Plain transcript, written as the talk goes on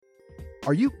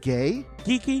Are you gay?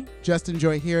 Geeky? Just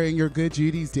enjoy hearing your good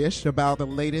Judy's dish about the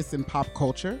latest in pop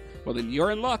culture? Well, then you're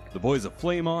in luck. The boys of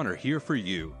Flame On are here for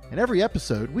you. In every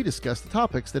episode, we discuss the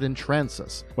topics that entrance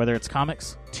us. Whether it's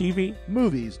comics, TV,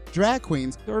 movies, drag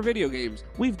queens, or video games,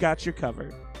 we've got you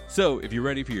covered. So, if you're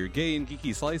ready for your gay and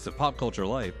geeky slice of pop culture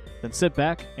life, then sit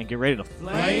back and get ready to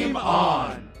Flame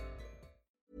On!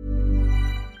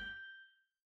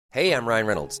 Hey, I'm Ryan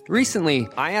Reynolds. Recently,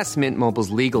 I asked Mint Mobile's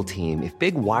legal team if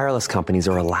big wireless companies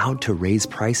are allowed to raise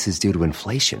prices due to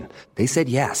inflation. They said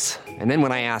yes. And then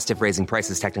when I asked if raising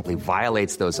prices technically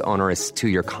violates those onerous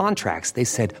two-year contracts, they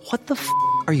said, "What the f***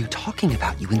 are you talking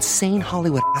about, you insane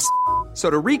Hollywood ass?" So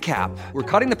to recap, we're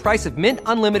cutting the price of Mint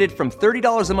Unlimited from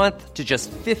 $30 a month to just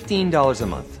 $15 a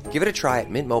month. Give it a try at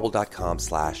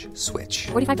mintmobile.com/switch.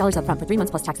 $45 up front for 3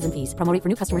 months plus taxes and fees. Promo rate for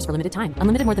new customers for limited time.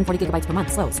 Unlimited more than 40 gigabytes per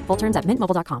month. Slows full terms at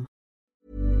mintmobile.com.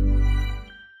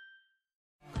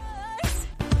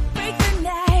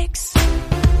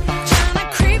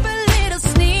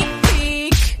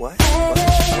 What?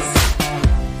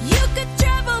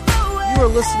 You are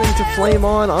listening to Flame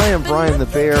On. I am Brian the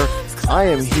Bear. I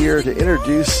am here to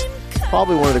introduce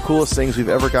probably one of the coolest things we've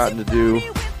ever gotten to do.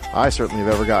 I certainly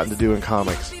have ever gotten to do in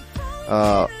comics.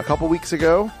 A couple weeks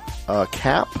ago,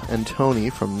 Cap and Tony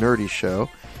from Nerdy Show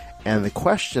and The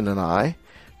Question and I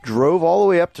drove all the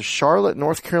way up to Charlotte,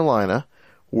 North Carolina,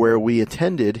 where we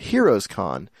attended Heroes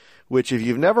Con, which, if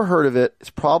you've never heard of it, is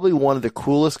probably one of the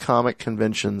coolest comic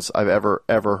conventions I've ever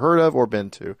heard of or been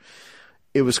to.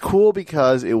 It was cool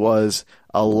because it was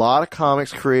a lot of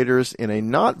comics creators in a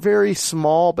not very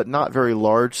small but not very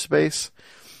large space.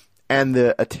 And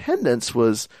the attendance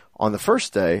was, on the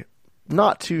first day,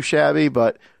 not too shabby,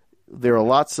 but there are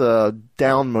lots of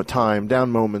down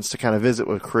moments to kind of visit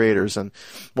with creators. And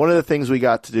one of the things that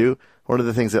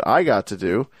I got to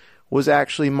do, was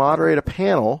actually moderate a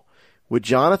panel with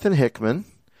Jonathan Hickman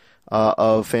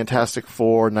of Fantastic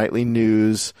Four, Nightly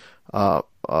News,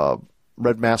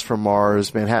 Red Mask from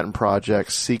Mars, Manhattan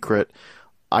Project, Secret.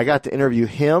 I got to interview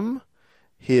him,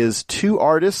 his two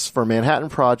artists for Manhattan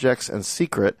Projects and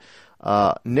Secret,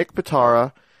 Nick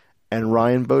Pitara and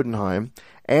Ryan Bodenheim,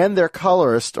 and their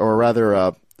colorist, or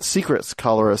rather Secret's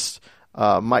colorist,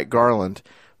 Mike Garland.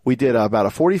 We did about a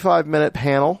 45-minute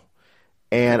panel,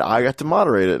 and I got to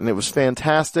moderate it, and it was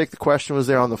fantastic. The question was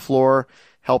there on the floor,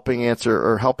 helping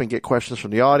get questions from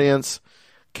the audience.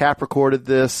 Cap recorded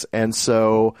this, and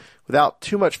so without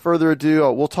too much further ado,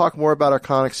 we'll talk more about our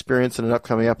con experience in an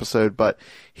upcoming episode, but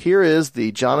here is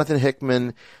the Jonathan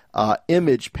Hickman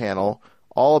image panel,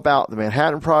 all about the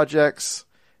Manhattan Projects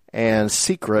and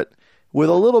Secret, with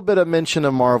a little bit of mention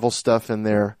of Marvel stuff in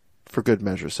there for good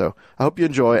measure. So I hope you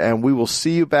enjoy, and we will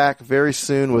see you back very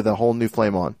soon with a whole new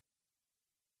Flame On.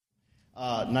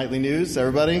 Nightly News,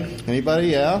 everybody? Anybody?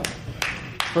 Yeah?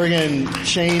 Friggin'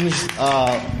 changed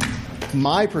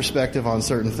my perspective on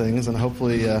certain things, and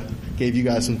hopefully gave you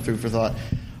guys some food for thought.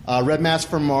 Red Mask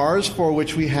from Mars, for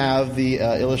which we have the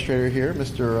illustrator here,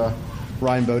 Mr.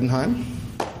 Ryan Bodenheim.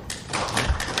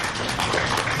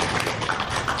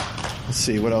 Let's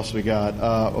see, what else we got?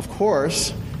 Of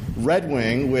course, Red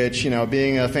Wing, which,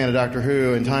 being a fan of Doctor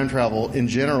Who and time travel in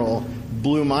general,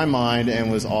 blew my mind and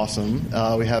was awesome.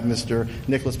 We have Mr.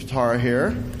 Nicholas Pitara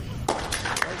here.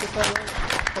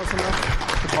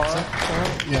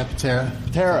 Yeah, Patera.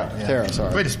 Patera,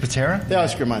 sorry. Wait, it's Patera? Yeah, I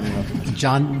screwed my name up.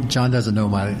 John doesn't know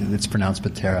it's pronounced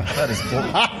Patera. That is bull.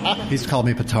 He's called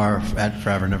me Patara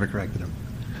forever, never corrected him.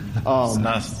 It's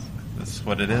not. That's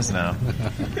what it is now.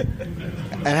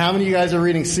 And how many of you guys are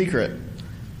reading Secret?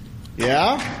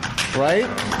 Yeah? Right?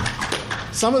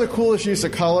 Some of the coolest use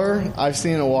of color I've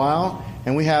seen in a while.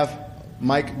 And we have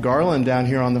Mike Garland down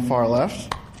here on the far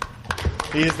left.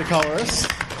 He is the colorist.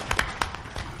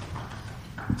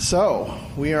 So,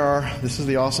 this is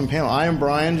the awesome panel. I am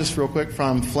Brian, just real quick,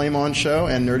 from Flame On Show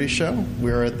and Nerdy Show.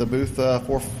 We're at the booth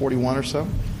 441 or so.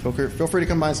 Feel free to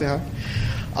come by and say hi.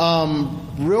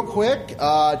 Real quick,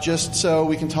 just so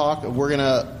we can talk, we're going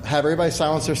to have everybody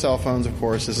silence their cell phones, of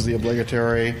course. This is the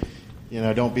obligatory,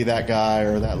 don't be that guy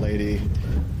or that lady.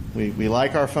 We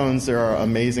like our phones. They're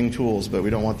amazing tools, but we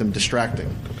don't want them distracting.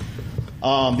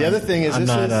 The other thing is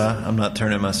I'm not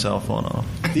turning my cell phone off.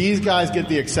 These guys get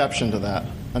the exception to that,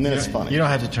 and then it's funny. You don't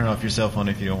have to turn off your cell phone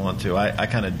if you don't want to. I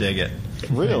kind of dig it.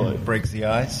 Really? It breaks the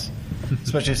ice,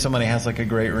 especially if somebody has like a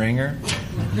great ringer.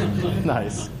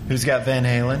 Nice. Who's got Van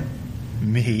Halen?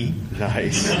 Me.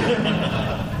 Nice.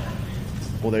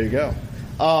 Well, there you go.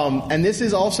 And this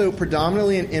is also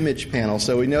predominantly an image panel.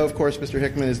 So we know, of course, Mr.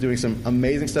 Hickman is doing some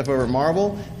amazing stuff over at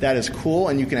Marvel. That is cool,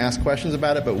 and you can ask questions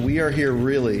about it. But we are here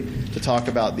really to talk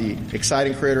about the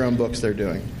exciting creator-owned books they're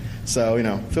doing. So,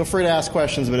 feel free to ask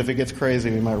questions, but if it gets crazy,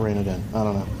 we might rein it in. I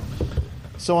don't know.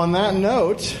 So on that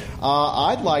note,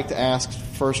 I'd like to ask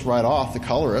first right off the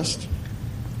colorist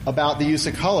about the use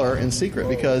of color in Secret,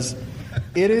 because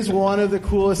it is one of the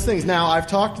coolest things. Now, I've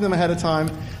talked to them ahead of time.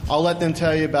 I'll let them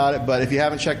tell you about it, but if you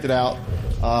haven't checked it out,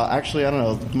 actually, I don't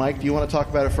know. Mike, do you want to talk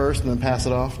about it first and then pass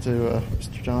it off to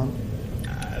Mr. John?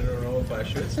 I don't know if I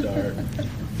should start.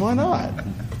 Why not?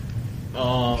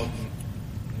 Well,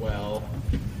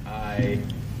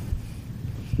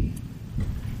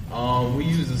 we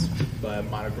use this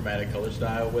monochromatic color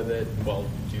style with it. Well,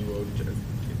 it's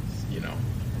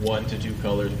 1 to 2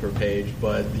 colors per page,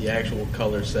 but the actual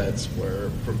color sets were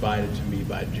provided to me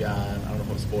by John. I don't know if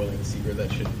I'm spoiling the secret.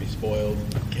 That shouldn't be spoiled.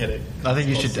 Get it? I think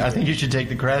you should take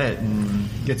the credit and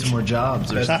get some more jobs.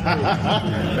 That's true.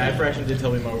 Matt Fraction did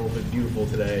tell me my work was beautiful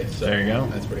today, so there you go.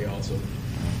 That's pretty awesome.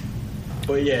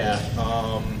 But yeah,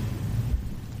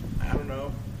 I don't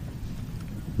know.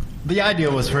 The idea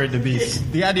was for it to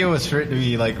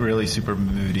be like really super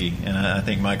moody, and I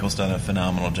think Michael's done a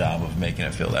phenomenal job of making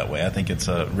it feel that way. I think it's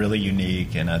really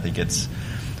unique, and I think it's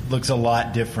looks a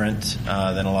lot different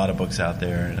than a lot of books out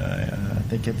there. And I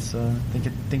think it's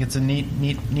a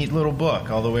neat little book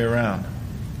all the way around.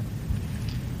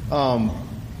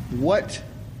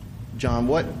 John,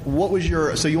 what was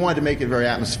your... So you wanted to make it very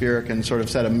atmospheric and sort of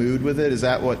set a mood with it? Is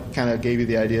that what kind of gave you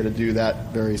the idea to do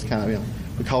that various kind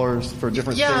of, the colors for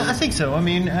different things? Yeah, I think so. I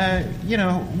mean,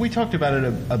 we talked about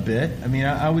it a bit. I mean,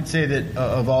 I would say that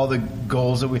of all the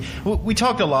goals that we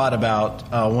talked a lot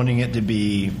about wanting it to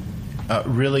be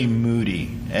really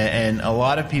moody, and a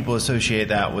lot of people associate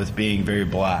that with being very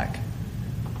black,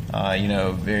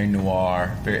 very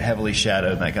noir, very heavily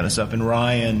shadowed, and that kind of stuff. And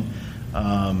Ryan...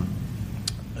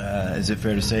 is it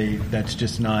fair to say that's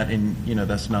just not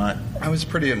that's not... I was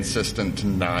pretty insistent to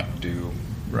not do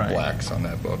blacks on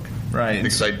that book. Right.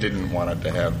 Because I didn't want it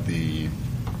to have the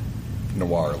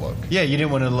noir look. Yeah, you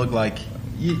didn't want it to look like...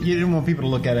 You didn't want people to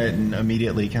look at it and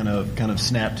immediately kind of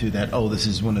snap to that, oh, this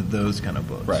is one of those kind of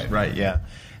books. Right, yeah.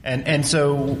 And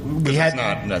so we had... It's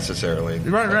not necessarily...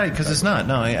 Right, because it's not.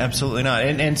 No, absolutely not.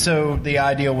 And so the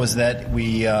idea was that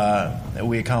we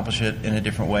accomplish it in a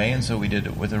different way, and so we did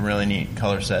it with a really neat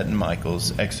color set, and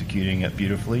Michael's executing it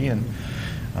beautifully, and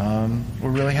we're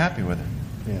really happy with it.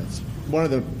 Yeah,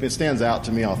 it stands out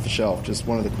to me off the shelf, just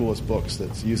one of the coolest books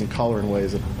that's using color in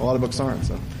ways that a lot of books aren't.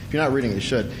 So if you're not reading it, you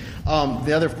should.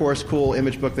 The other, of course, cool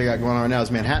image book they got going on right now is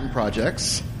Manhattan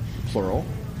Projects, plural.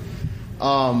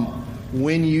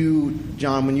 When you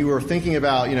were thinking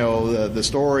about, the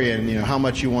story and, how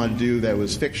much you wanted to do that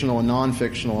was fictional and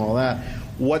non-fictional and all that,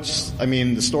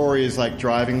 the story is like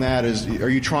driving that? Are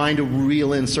you trying to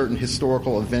reel in certain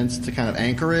historical events to kind of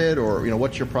anchor it? Or,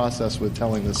 what's your process with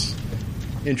telling this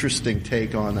interesting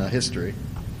take on history?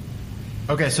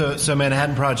 Okay, so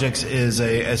Manhattan Projects is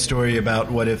a story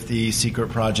about what if the secret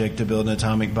project to build an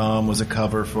atomic bomb was a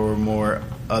cover for more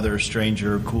other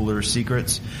stranger, cooler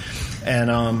secrets.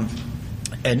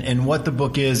 And what the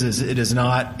book is it is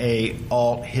not a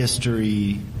alt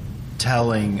history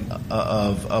telling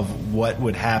of what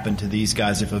would happen to these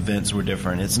guys if events were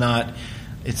different. It's not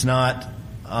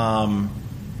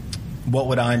what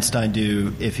would Einstein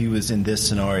do if he was in this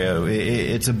scenario.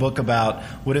 It's a book about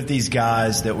what if these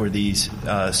guys that were these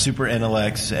super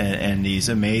intellects and these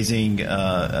amazing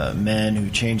men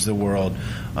who changed the world,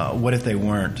 what if they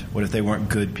weren't? What if they weren't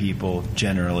good people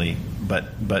generally,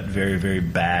 but very, very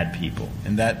bad people?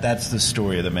 And that's the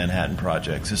story of the Manhattan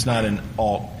Projects. It's not an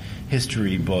alt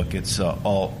history book. It's an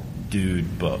alt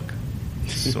dude book,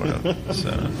 sort of.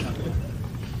 So,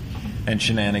 and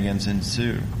shenanigans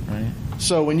ensue, right?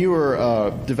 So when you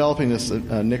were developing this,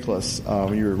 Nicholas,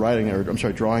 when you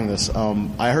were drawing this,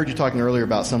 I heard you talking earlier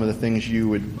about some of the things you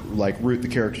would root the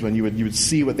characters when you would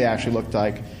see what they actually looked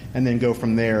like, and then go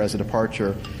from there as a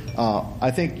departure.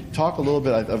 I think talk a little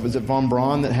bit. Was it von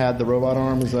Braun that had the robot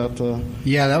arm? Is that?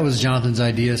 Yeah, that was Jonathan's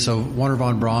idea. So Wernher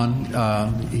von Braun,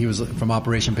 he was from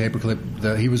Operation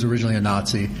Paperclip. He was originally a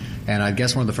Nazi, and I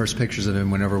guess one of the first pictures of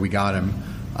him, whenever we got him,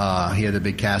 he had a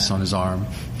big cast on his arm.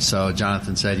 So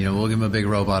Jonathan said, we'll give him a big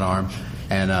robot arm.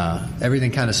 And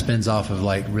everything kind of spins off of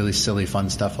really silly, fun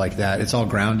stuff like that. It's all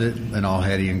grounded and all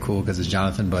heady and cool because it's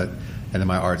Jonathan, and then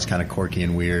my art's kind of quirky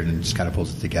and weird and just kind of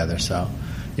pulls it together. So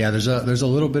yeah, there's a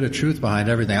little bit of truth behind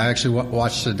everything. I actually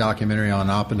watched a documentary on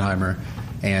Oppenheimer,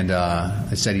 and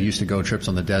it said he used to go trips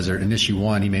on the desert. In issue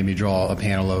 1, he made me draw a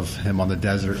panel of him on the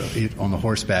desert on the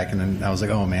horseback, and then I was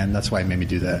like, oh man, that's why he made me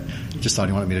do that. Just thought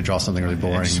he wanted me to draw something really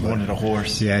boring. He just wanted a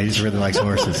horse. Yeah, he just really likes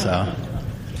horses. So,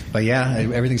 but yeah,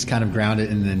 everything's kind of grounded,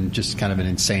 and then just kind of an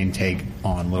insane take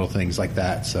on little things like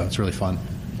that. So it's really fun.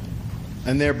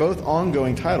 And they're both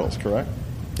ongoing titles, correct?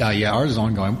 Yeah, ours is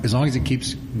ongoing. As long as it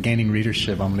keeps gaining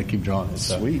readership, I'm going to keep drawing it.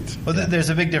 So. Sweet. Well, there's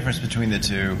a big difference between the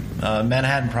two.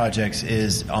 Manhattan Projects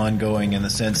is ongoing in the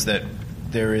sense that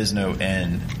there is no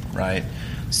end, right?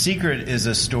 Secret is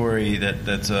a story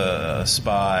that's a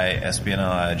spy,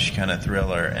 espionage kind of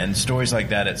thriller, and stories like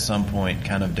that at some point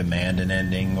kind of demand an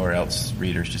ending, or else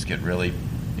readers just get really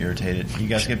irritated. You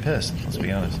guys get pissed, let's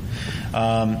be honest.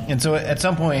 And so at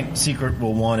some point, Secret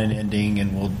will want an ending,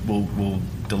 and we'll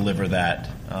deliver that.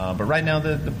 But right now,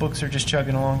 the books are just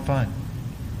chugging along fine.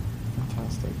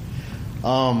 Fantastic.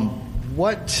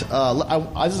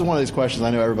 This is one of these questions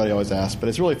I know everybody always asks, but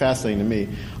it's really fascinating to me.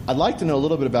 I'd like to know a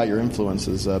little bit about your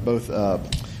influences, both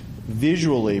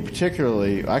visually,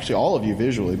 particularly, actually all of you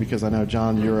visually, because I know,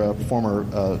 John, you're a former,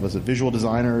 was it visual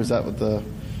designer? Is that what the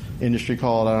industry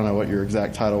called? I don't know what your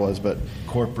exact title was, but...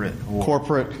 Corporate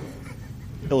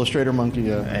illustrator monkey.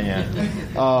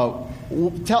 Yeah.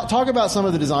 Talk about some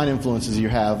of the design influences you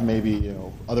have, maybe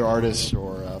other artists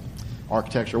or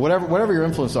architecture, whatever your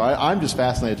influences are. I'm just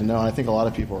fascinated to know, and I think a lot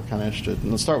of people are kind of interested.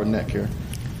 And let's start with Nick here.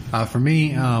 For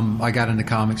me, I got into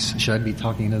comics. Should I be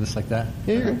talking into this like that?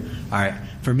 Yeah, you're good. All right.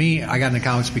 For me, I got into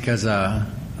comics because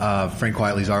Frank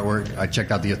Quitely's artwork. I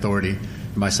checked out The Authority.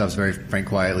 My stuff's very Frank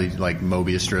Quitely, like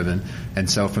Mobius driven. And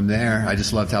so from there, I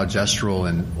just loved how gestural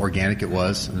and organic it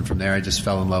was. And from there, I just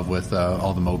fell in love with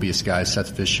all the Mobius guys,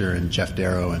 Seth Fisher and Jeff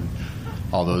Darrow and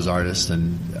all those artists.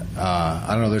 And I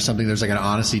don't know, there's like an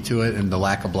honesty to it, and the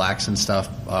lack of blacks and stuff.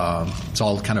 It's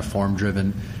all kind of form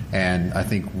driven. And I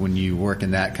think when you work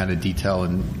in that kind of detail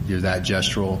and you're that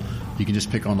gestural, you can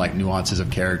just pick on like nuances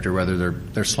of character, whether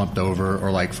they're slumped over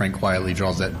or like Frank Quitely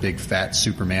draws that big fat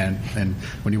Superman. And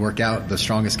when you work out, the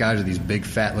strongest guys are these big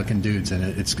fat looking dudes, and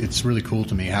it's really cool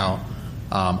to me how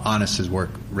honest his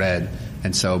work read.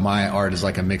 And so my art is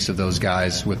like a mix of those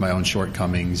guys with my own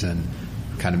shortcomings and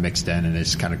kind of mixed in, and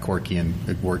it's kind of quirky, and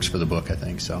it works for the book, I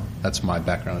think. So that's my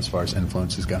background as far as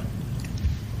influences go.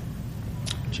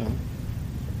 John?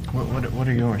 What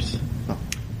are yours? Oh.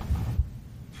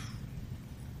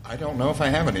 I don't know if I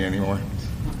have any anymore.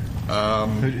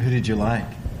 Who did you like?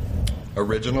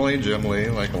 Originally, Jim Lee,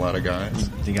 like a lot of guys.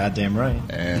 The goddamn right.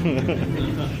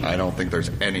 And I don't think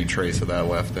there's any trace of that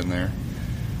left in there.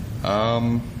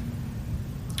 I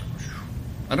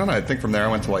don't know. I think from there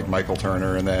I went to like Michael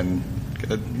Turner, and then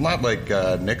not like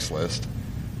Nick's list.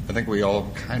 I think we all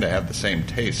kind of have the same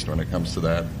taste when it comes to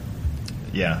that.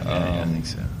 Yeah, I think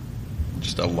so.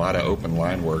 Just a lot of open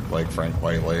line work like Frank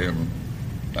Quitely and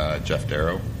Jeff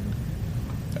Darrow.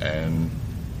 And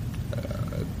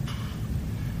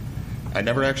I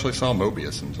never actually saw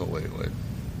Mobius until lately.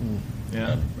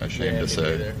 Yeah. I'm ashamed to say.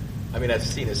 Neither. I mean, I've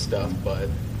seen his stuff, but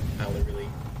I only really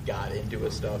got into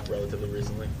his stuff relatively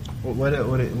recently. What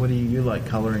do you like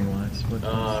coloring-wise?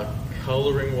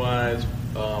 Coloring-wise,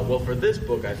 well, for this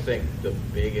book, I think the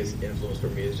biggest influence for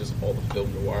me is just all the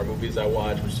film noir movies I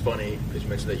watch, which is funny because you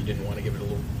mentioned that you didn't want to give it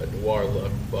a noir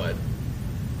look, but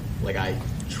like I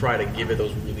try to give it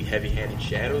those really heavy-handed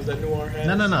shadows that noir has.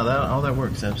 No, all that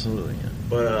works, absolutely. Yeah.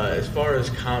 But as far as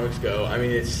comics go, I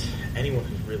mean, it's anyone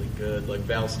who's really good. Like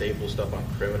Val Staples stuff on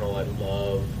Criminal, I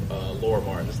love. Laura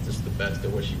Martin is just the best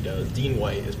at what she does. Dean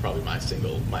White is probably my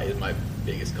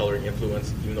biggest coloring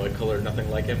influence, even though I color nothing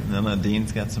like him. No,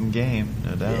 Dean's got some game,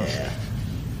 no doubt. Yeah,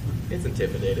 it's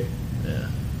intimidating. Yeah.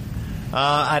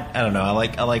 I don't know. I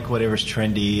like whatever's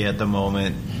trendy at the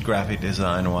moment, graphic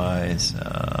design wise.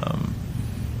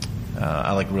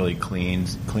 I like really clean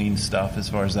stuff as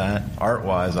far as that. Art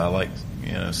wise, I like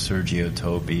Sergio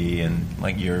Topi and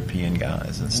like European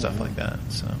guys and stuff like that.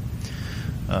 So,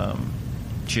 I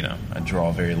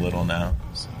draw very little now.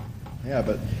 So. Yeah,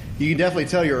 but you can definitely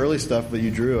tell your early stuff that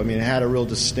you drew. I mean, it had a real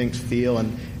distinct feel,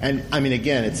 and I mean,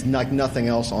 again, it's like nothing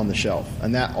else on the shelf,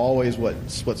 and that always what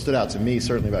stood out to me,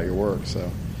 certainly about your work. So,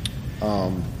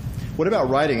 what about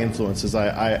writing influences?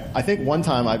 I think one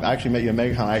time I actually met you at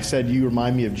MegaCon. I said you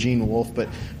remind me of Gene Wolfe, but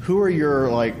who are your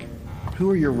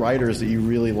writers that you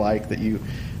really like that you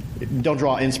don't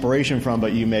draw inspiration from,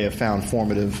 but you may have found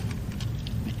formative?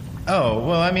 Oh,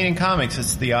 well, I mean, in comics,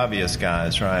 it's the obvious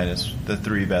guys, right? It's the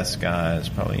three best guys,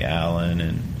 probably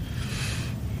Alan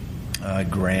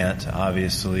and Grant,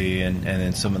 obviously, and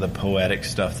then some of the poetic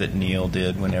stuff that Neil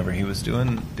did whenever he was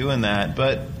doing that.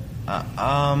 But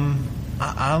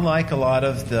I like a lot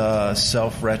of the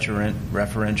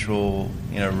self-referential,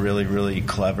 really, really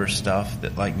clever stuff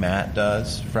that like Matt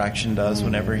does, Fraction does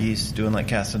whenever he's doing like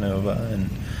Casanova.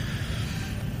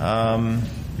 And,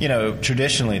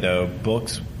 traditionally, though,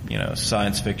 books,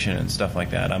 science fiction and stuff like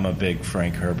that, I'm a big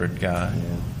Frank Herbert guy,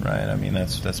 right? I mean,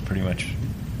 that's pretty much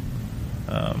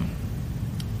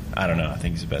I don't know. I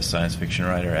think he's the best science fiction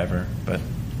writer ever. But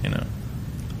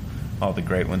all the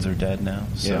great ones are dead now.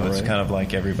 So it's kind of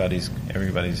like everybody's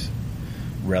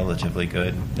relatively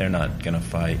good. They're not going to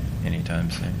fight anytime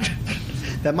soon.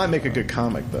 That might make a good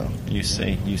comic, though. You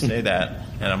say that,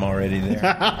 and I'm already there.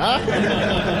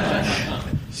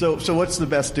 So what's the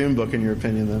best Dune book in your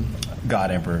opinion, then? God,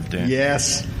 Emperor of Dune.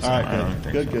 Yes. All right,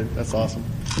 good. That's awesome.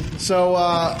 So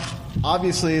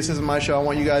obviously, this isn't my show. I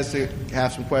want you guys to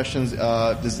have some questions.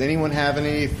 Does anyone have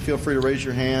any? Feel free to raise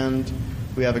your hand.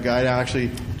 We have a guy down. Actually,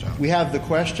 we have the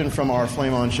question from our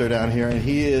Flame On show down here, and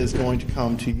he is going to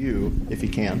come to you if he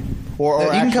can. Or you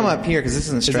actually, can come up here because this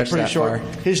isn't stretched that short?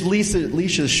 far. His leash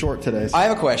is short today. So. I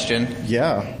have a question.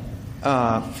 Yeah.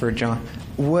 For John.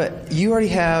 You already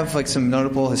have like some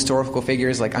notable historical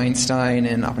figures like Einstein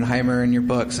and Oppenheimer in your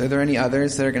books. Are there any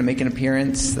others that are going to make an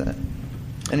appearance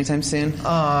anytime soon?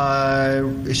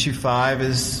 Issue 4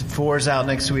 is out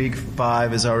next week.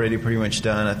 5 is already pretty much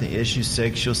done. I think issue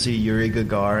 6 you'll see Yuri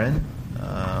Gagarin,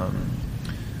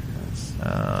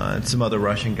 and some other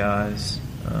Russian guys.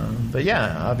 But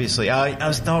yeah, obviously,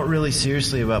 I thought really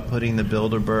seriously about putting the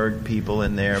Bilderberg people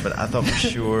in there, but I thought for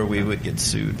sure we would get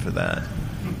sued for that.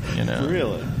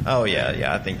 Really? Oh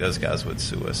yeah. I think those guys would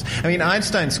sue us. I mean,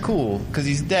 Einstein's cool because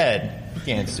he's dead. He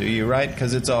can't sue you, right?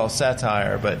 Because it's all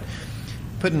satire. But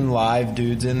putting live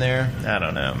dudes in there, I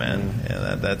don't know, man.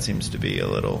 Yeah, that seems to be a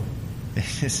little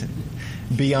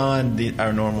beyond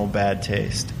our normal bad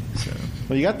taste. So.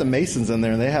 Well, you got the Masons in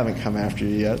there, and they haven't come after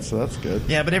you yet, so that's good.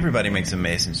 Yeah, but everybody makes a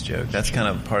Masons joke. That's kind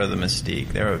of part of the mystique.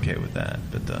 They're okay with that.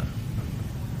 But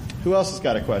who else has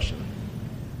got a question?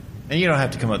 And you don't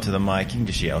have to come up to the mic. You can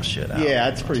just yell shit out. Yeah,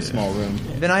 it's a pretty small room.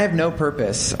 Then I have no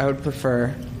purpose. I would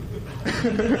prefer.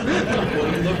 Well,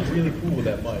 you look really cool with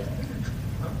that mic.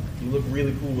 You look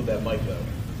really cool with that mic, though.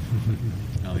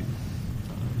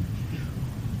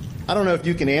 I don't know if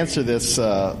you can answer this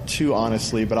too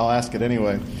honestly, but I'll ask it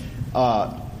anyway.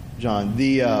 John,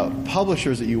 the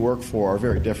publishers that you work for are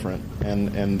very different,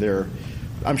 and they're,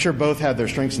 I'm sure both have their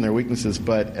strengths and their weaknesses,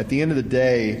 but at the end of the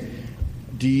day,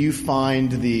 do you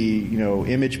find the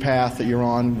image path that you're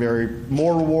on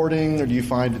more rewarding, or do you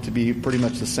find it to be pretty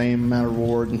much the same amount of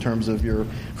reward in terms of your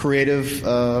creative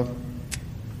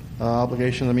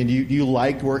obligations? I mean, do you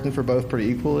like working for both pretty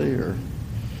equally, or?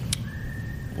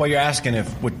 Well, you're asking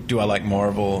do I like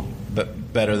Marvel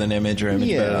better than Image or Image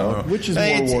better than Marvel? Which is more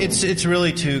rewarding? It's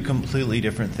really two completely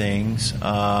different things.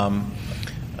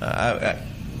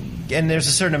 And there's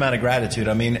a certain amount of gratitude.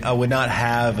 I mean, I would not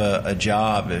have a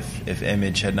job if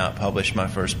Image had not published my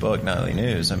first book, Nightly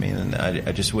News. I mean,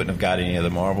 I just wouldn't have got any of the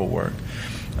Marvel work.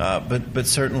 But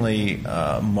certainly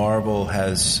Marvel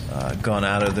has gone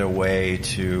out of their way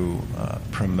to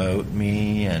promote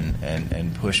me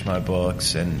and push my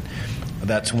books, and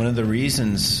that's one of the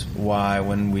reasons why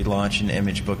when we launch an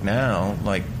Image book now,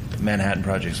 like Manhattan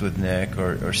Projects with Nick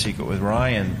or Secret with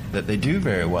Ryan, that they do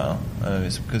very well.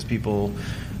 It's because people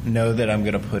know that I'm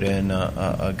going to put in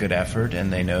a good effort,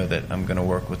 and they know that I'm going to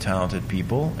work with talented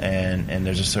people, and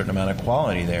there's a certain amount of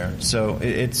quality there. So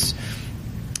it's,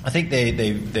 I think they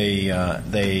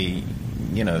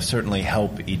certainly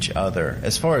help each other.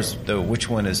 As far as which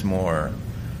one is more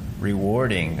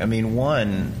rewarding, I mean,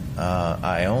 one,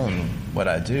 I own what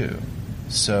I do,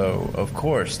 so of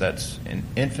course that's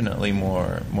infinitely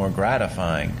more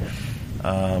gratifying.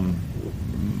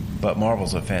 But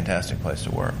Marvel's a fantastic place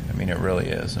to work. I mean, it really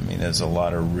is. I mean, there's a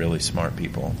lot of really smart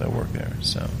people that work there.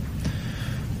 So,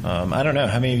 I don't know.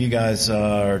 How many of you guys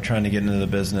are trying to get into the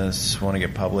business, want to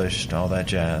get published, all that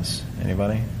jazz?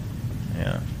 Anybody?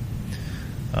 Yeah.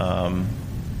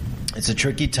 It's a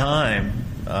tricky time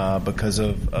because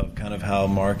of kind of how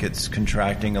market's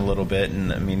contracting a little bit.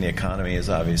 And, I mean, the economy is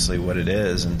obviously what it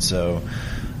is. And so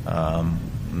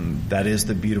that is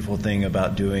the beautiful thing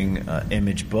about doing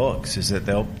Image books, is that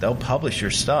they'll publish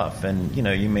your stuff, and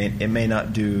it may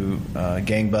not do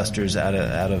gangbusters out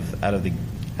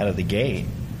of the gate,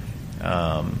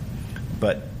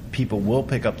 but people will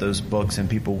pick up those books and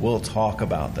people will talk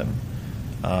about them.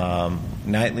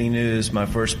 Nightly News, my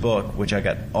first book, which I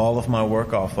got all of my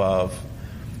work off of,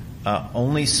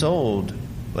 only sold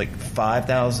like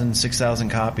 5,000, 6,000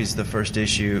 copies the first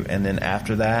issue, and then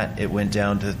after that it went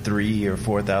down to 3,000 or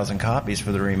 4,000 copies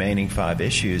for the remaining 5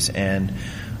 issues. And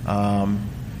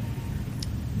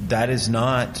that is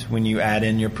not, when you add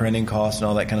in your printing costs and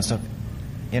all that kind of stuff,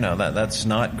 that's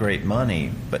not great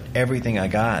money. But everything I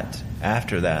got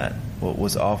after that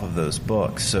was off of those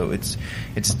books. So it's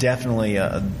definitely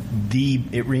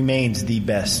it remains the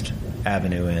best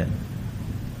avenue in.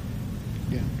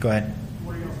 Yeah. Go ahead.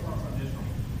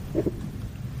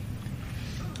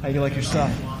 How you like your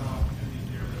stuff?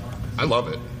 I love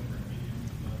it.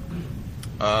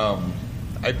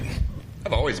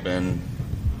 I've always been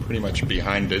pretty much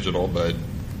behind digital, but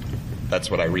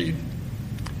that's what I read.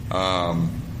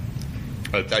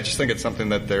 But I just think it's something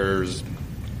that there's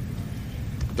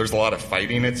a lot of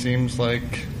fighting, it seems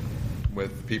like,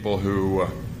 with people who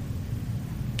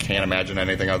can't imagine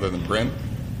anything other than print.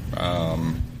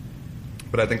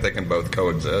 But I think they can both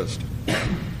coexist.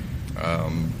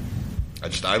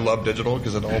 I love digital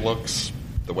because it all looks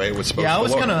the way it was supposed to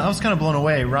look. I was kind of blown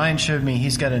away. Ryan showed me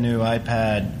he's got a new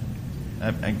iPad.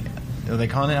 Are they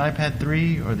calling it iPad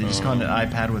 3, or are they just calling it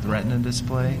iPad with Retina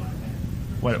display?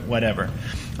 Whatever.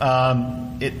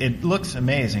 It looks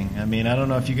amazing. I mean, I don't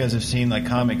know if you guys have seen like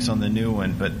comics on the new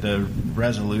one, but the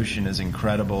resolution is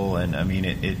incredible, and I mean,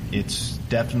 it's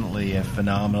definitely a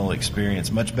phenomenal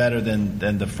experience. Much better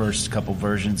than the first couple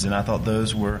versions, and I thought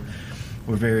those were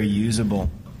very usable.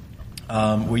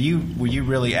 Were you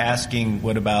really asking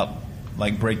what about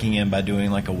like breaking in by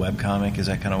doing like a webcomic? Is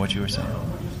that kind of what you were saying?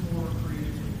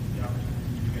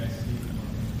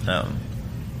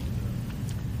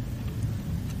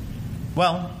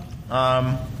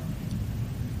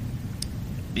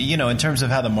 In terms of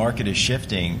how the market is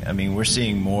shifting, I mean, we're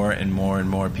seeing more and more and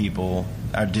more people.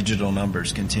 Our digital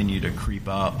numbers continue to creep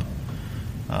up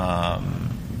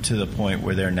to the point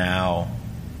where they're now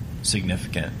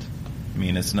significant. I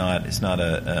mean, it's not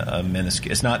a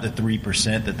minuscule. It's not the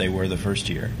 3% that they were the first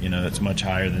year. You know, it's much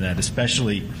higher than that.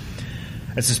 Especially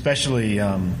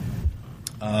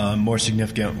more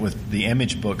significant with the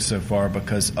image books so far,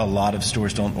 because a lot of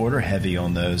stores don't order heavy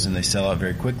on those and they sell out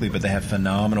very quickly, but they have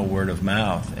phenomenal word of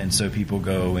mouth, and so people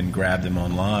go and grab them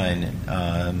online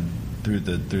through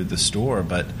the store.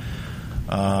 But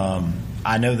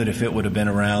I know that if it would have been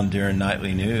around during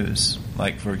nightly news,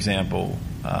 like for example,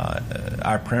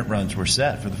 our print runs were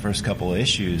set for the first couple of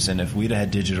issues, and if we'd have had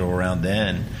digital around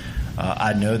then,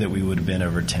 I know that we would have been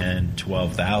over 10,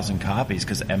 12,000 copies,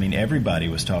 because I mean everybody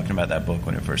was talking about that book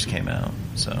when it first came out.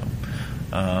 So,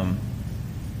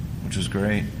 which was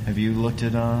great. Have you looked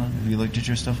at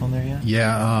your stuff on there yet?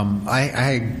 Yeah,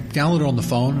 I downloaded it on the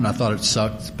phone and I thought it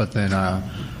sucked, but then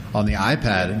on the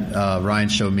iPad, Ryan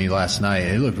showed me last night.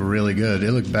 It looked really good.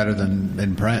 It looked better than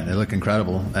in print. It looked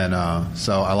incredible, and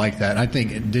so I like that. And I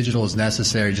think digital is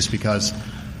necessary just because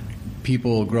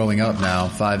people growing up now,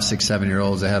 5, 6,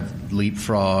 7-year-olds, they have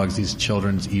leapfrogs, these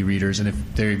children's e-readers, and if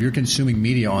you're consuming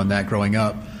media on that growing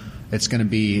up, it's going to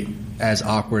be as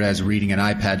awkward as reading an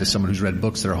iPad to someone who's read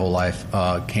books their whole life,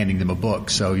 handing them a book.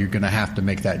 So you're going to have to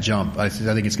make that jump. I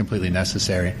think it's completely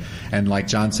necessary. And like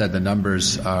John said, the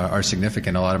numbers are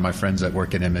significant. A lot of my friends that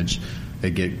work at Image, they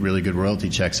get really good royalty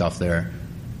checks off their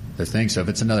thing. So if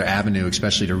it's another avenue,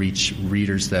 especially to reach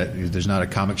readers, that there's not a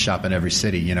comic shop in every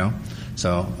city, you know.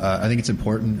 So I think it's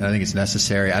important. I think it's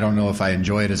necessary. I don't know if I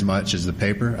enjoy it as much as the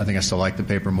paper. I think I still like the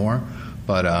paper more,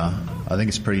 but I think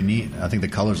it's pretty neat. I think the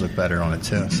colors look better on it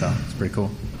too, so it's pretty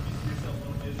cool.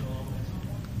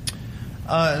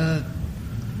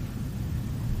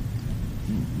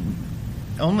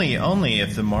 Only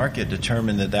if the market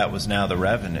determined that was now the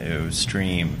revenue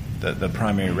stream, the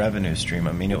primary revenue stream.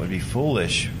 I mean, it would be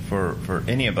foolish for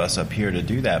any of us up here to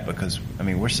do that, because I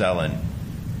mean, we're selling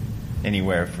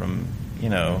anywhere from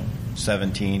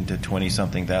 17 to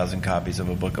 20-something thousand copies of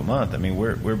a book a month. I mean,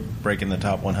 we're breaking the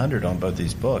top 100 on both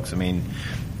these books. I mean,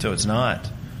 so it's not.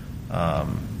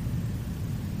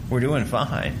 We're doing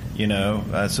fine,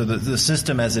 So the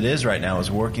system as it is right now is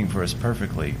working for us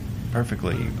perfectly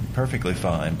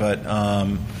fine. But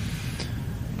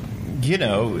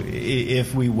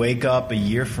if we wake up a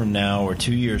year from now or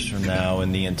 2 years from now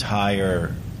and the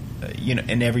entire,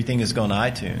 and everything has gone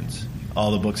iTunes,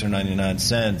 all the books are 99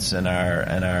 cents, and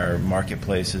our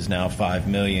marketplace is now 5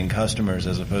 million customers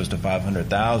as opposed to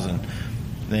 500,000,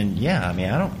 then yeah, I mean,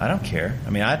 I don't care. I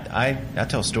mean, I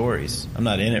tell stories. I'm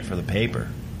not in it for the paper,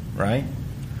 right?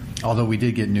 Although we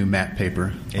did get new matte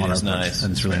paper. It is nice.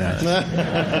 And it's really nice.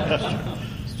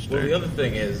 Well, the other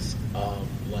thing is,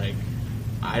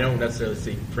 I don't necessarily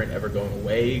see print ever going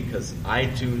away, because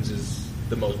iTunes is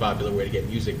the most popular way to get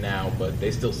music now, but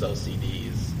they still sell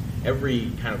CDs.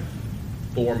 Every kind of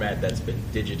format that's been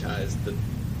digitized, the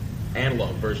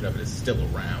analog version of it is still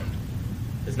around.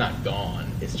 It's not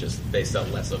gone. It's just they sell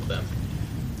less of them.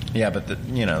 Yeah, but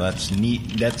that's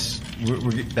neat. That's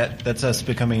us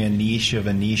becoming a niche of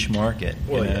a niche market.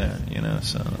 Well, yeah.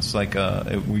 So it's like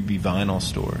we'd be vinyl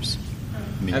stores,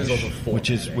 niche, which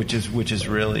is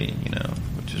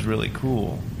really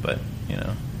cool. But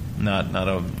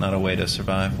not a way to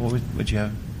survive. What would you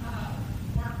have?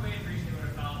 Mark Wade recently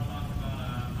wrote a column talking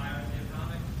about piracy of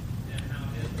comics and how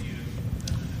his view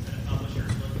as a publisher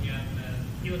is looking at them as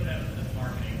he looked at it as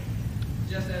marketing.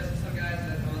 Just as some guys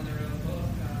that own their own book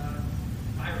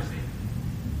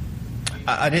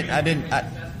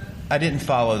I didn't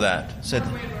follow that. Said.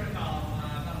 Mark Waid wrote a column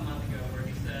about a month ago where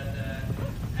he said that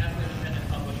as an independent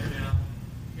publisher now,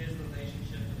 his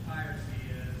relationship with piracy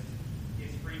is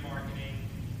free marketing.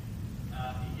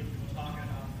 He gets people talking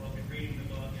about the book and reading the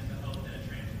book in the hope that it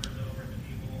transfers over to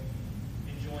people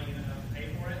enjoying it enough to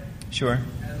pay for it. Sure.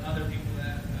 As other people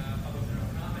that publish their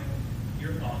own comics,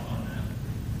 your thoughts on that?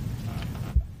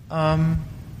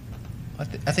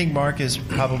 I think Mark is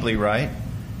probably right.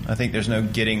 I think there's no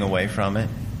getting away from it.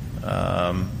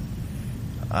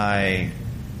 I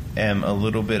am a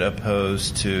little bit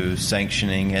opposed to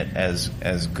sanctioning it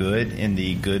as good in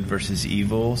the good versus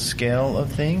evil scale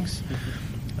of things,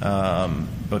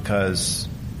 because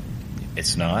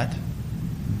it's not.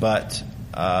 But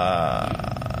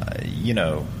I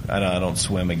don't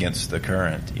swim against the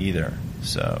current either.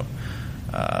 So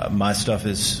my stuff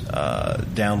is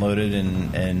downloaded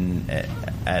and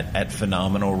at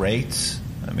phenomenal rates.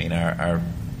 I mean, I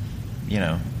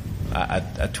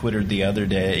twittered the other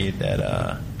day that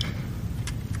I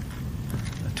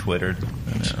twittered.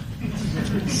 I know.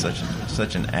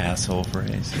 Such an asshole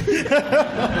phrase.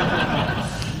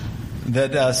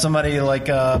 That somebody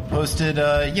posted.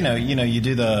 You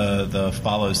do the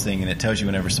follows thing, and it tells you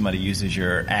whenever somebody uses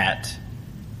your asshole,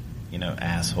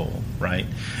 right?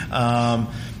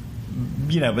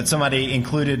 But somebody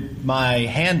included my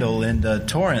handle in the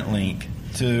torrent link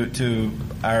to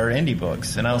our indie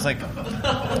books, and I was like,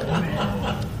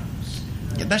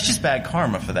 that's just bad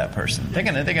karma for that person. They're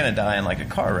gonna die in like a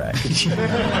car wreck.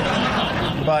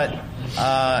 But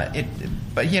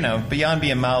beyond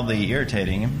being mildly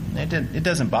irritating, it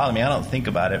doesn't bother me. I don't think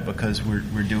about it because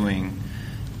we're doing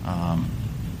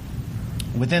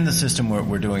within the system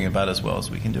we're doing about as well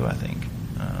as we can do, I think.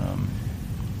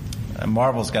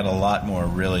 Marvel's got a lot more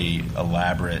really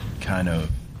elaborate kind of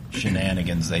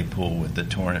shenanigans they pull with the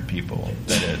torrent people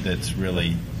that's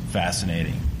really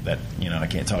fascinating that I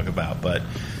can't talk about, but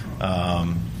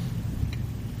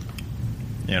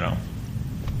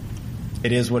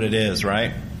it is what it is,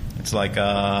 right? It's like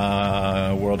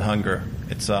world hunger.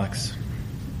 It sucks.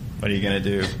 What are you going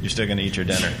to do? You're still going to eat your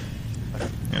dinner,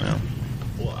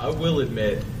 Well, I will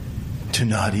admit to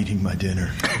not eating my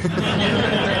dinner.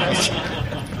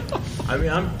 I mean,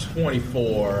 I'm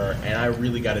 24, and I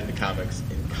really got into comics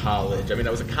in college. I mean,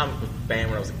 I was a comic book fan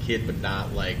when I was a kid, but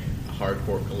not like a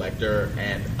hardcore collector.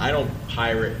 And I don't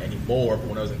pirate anymore, but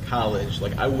when I was in college,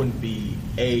 I wouldn't be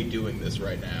doing this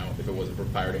right now if it wasn't for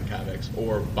pirating comics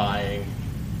or buying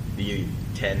the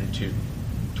 10 to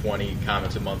 20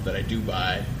 comics a month that I do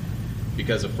buy,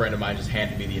 because a friend of mine just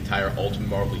handed me the entire Ultimate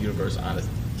Marvel Universe on a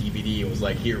DVD and was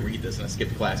like, here, read this. And I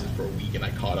skipped classes for a week, and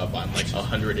I caught up on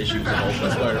 100 issues of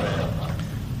Ultimate Spider-Man.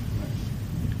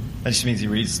 That just means you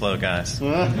read slow, guys.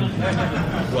 Well,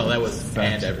 that was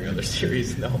and every other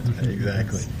series in the Ultimate.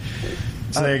 Exactly.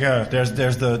 So there you go.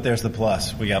 There's the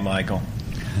plus. We got Michael.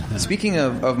 Speaking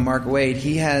of Mark Waid,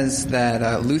 he has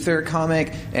that Luther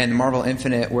comic and Marvel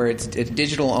Infinite where it's a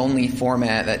digital-only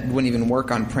format that wouldn't even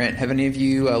work on print. Have any of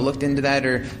you looked into that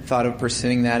or thought of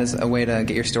pursuing that as a way to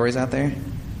get your stories out there?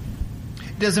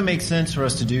 It doesn't make sense for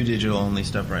us to do digital-only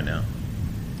stuff right now.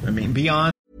 I mean,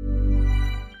 beyond...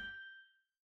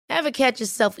 Ever catch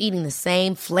yourself eating the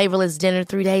same flavorless dinner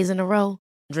 3 days in a row?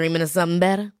 Dreaming of something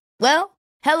better? Well,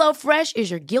 HelloFresh is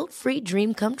your guilt-free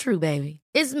dream come true, baby.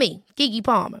 It's me, Keke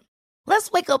Palmer.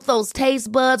 Let's wake up those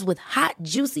taste buds with hot,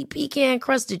 juicy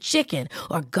pecan-crusted chicken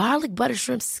or garlic butter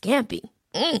shrimp scampi.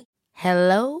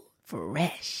 Hello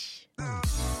Fresh.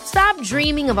 Stop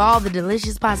dreaming of all the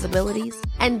delicious possibilities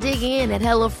and dig in at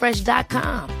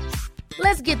HelloFresh.com.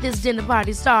 Let's get this dinner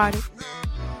party started.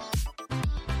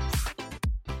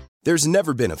 There's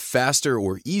never been a faster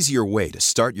or easier way to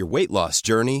start your weight loss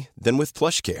journey than with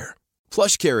PlushCare.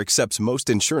 PlushCare accepts most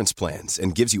insurance plans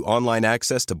and gives you online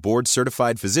access to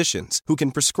board-certified physicians who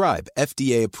can prescribe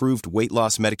FDA-approved weight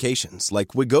loss medications like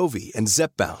Wegovy and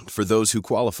Zepbound for those who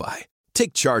qualify.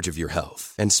 Take charge of your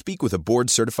health and speak with a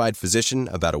board-certified physician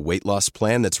about a weight loss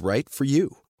plan that's right for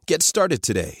you. Get started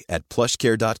today at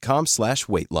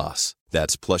plushcare.com/weight loss.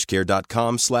 That's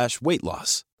plushcare.com/weight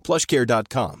loss.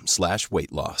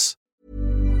 plushcare.com/weight loss.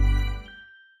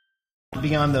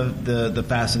 Beyond the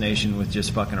fascination with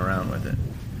just fucking around with it.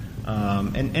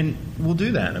 And we'll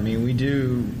do that. I mean,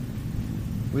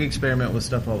 we experiment with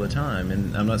stuff all the time,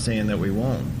 and I'm not saying that we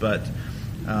won't, but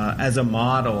as a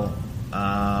model,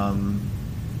 I'm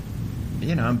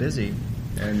busy.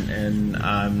 And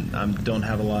I don't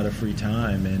have a lot of free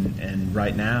time, and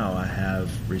right now I have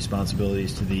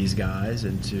responsibilities to these guys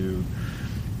and to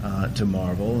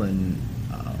Marvel, and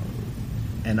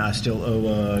I still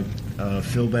owe a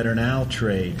Feel Better Now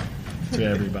trade to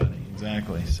everybody.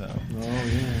 Exactly. So,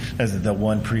 that's the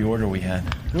one pre-order we had.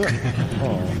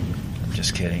 I'm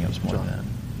just kidding. It was more than that.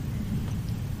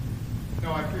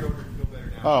 No, I pre-ordered Feel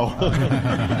Better Now. Oh.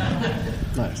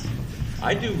 Nice.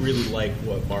 I do really like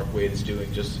what Mark Waid is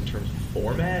doing just in terms of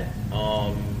format.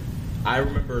 I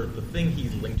remember the thing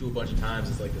he's linked to a bunch of times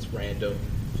is like this random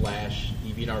Flash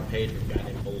DeviantArt page with a guy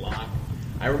named Balak.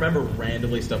 I remember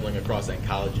randomly stumbling across that in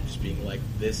college and just being like,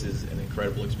 this is an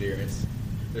incredible experience.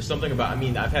 There's something about,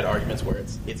 I've had arguments where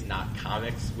it's not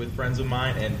comics with friends of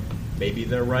mine, and maybe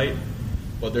they're right,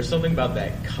 but there's something about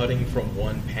that cutting from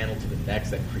one panel to the next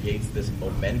that creates this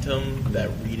momentum that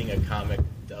reading a comic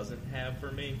doesn't have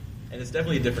for me. And it's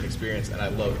definitely a different experience, and I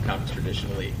love comics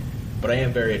traditionally, but I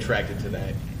am very attracted to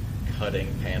that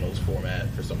cutting panels format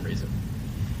for some reason.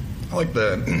 I like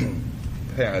the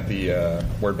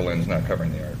word balloons not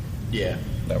covering the art. Yeah.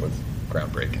 That was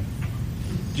groundbreaking.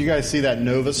 Did you guys see that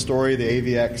Nova story, the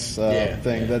AVX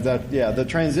thing? Yeah. The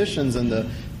transitions and the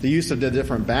use of the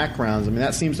different backgrounds,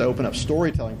 that seems to open up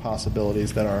storytelling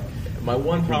possibilities that are... My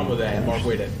one problem with that, and Mark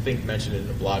Waid I think mentioned it in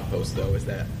a blog post though, is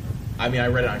that, I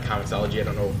read it on Comixology, I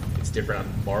don't know if it's different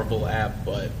on the Marvel app,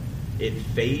 but it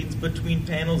fades between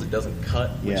panels, it doesn't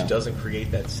cut, which doesn't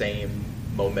create that same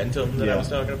momentum that I was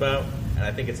talking about, and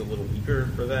I think it's a little weaker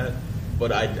for that,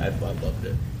 but I loved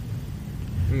it.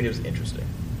 It was interesting.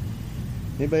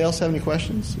 Anybody else have any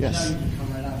questions? Yes. You can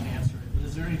come right out and answer it, but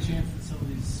is there any chance that some of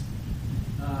these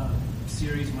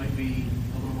series might be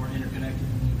a little more interconnected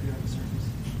than they appear on the surface?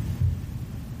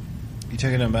 You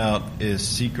talking about is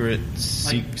Secret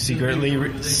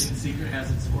secretly? Secret has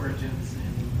its origins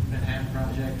in Manhattan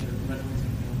Project or Red Wings.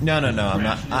 No.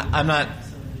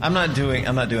 I'm not doing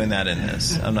that in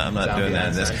this. I'm not doing that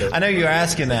in this. I know you're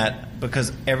asking that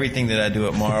because everything that I do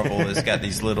at Marvel has got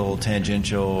these little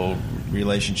tangential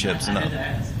relationships.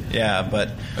 Yeah,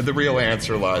 but the real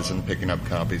answer lies in picking up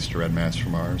copies to Red Mask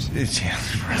from Mars.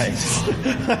 Right.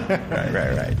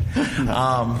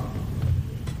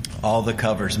 All the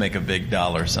covers make a big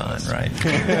dollar sign, right?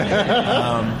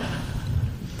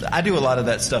 I do a lot of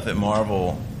that stuff at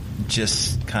Marvel,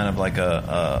 just kind of like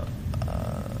to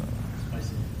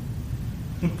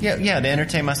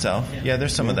entertain myself. Yeah,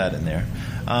 there's some of that in there.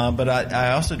 But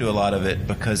I also do a lot of it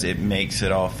because it makes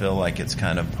it all feel like it's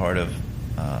kind of part of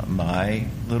my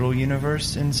little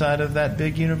universe inside of that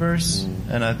big universe,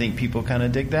 and I think people kind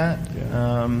of dig that.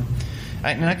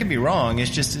 And I could be wrong.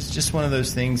 It's just one of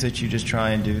those things that you just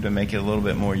try and do to make it a little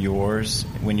bit more yours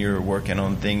when you're working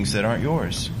on things that aren't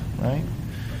yours, right?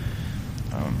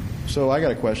 So I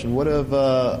got a question. What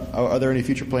are there any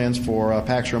future plans for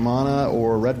Pax Romana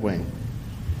or Red Wing?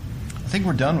 I think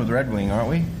we're done with Red Wing, aren't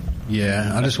we?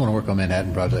 Yeah, I just want to work on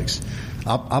Manhattan projects.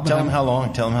 Tell them how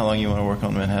long you want to work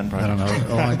on Manhattan projects.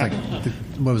 I don't know.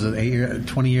 What was it? 8 years,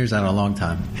 20 years? I don't know, a long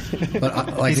time.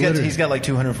 But he's got like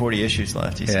 240 issues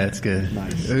left. It's good.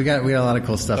 Nice. We got a lot of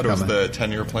cool stuff coming. That was the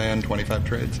 10-year plan, 25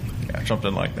 trades. Yeah,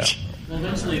 something like that. Well,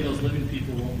 eventually those living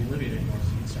people won't be living anymore,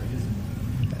 so you can start using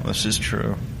them. This is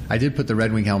true. I did put the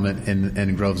Red Wing helmet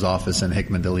in Grove's office, and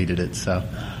Hickman deleted it. So,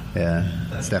 yeah,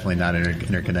 it's definitely not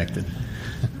interconnected.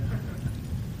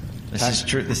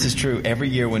 This is true. Every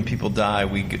year when people die,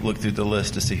 we look through the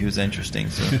list to see who's interesting,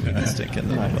 so we can stick in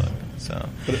the book. So,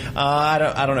 I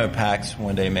don't know, PAX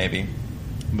one day maybe,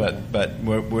 but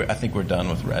I think we're done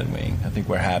with Red Wing. I think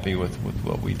we're happy with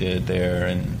what we did there,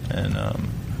 and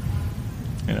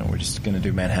we're just going to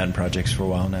do Manhattan projects for a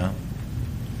while now.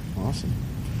 Awesome.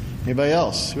 Anybody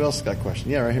else? Who else got a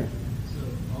question? Yeah, right here.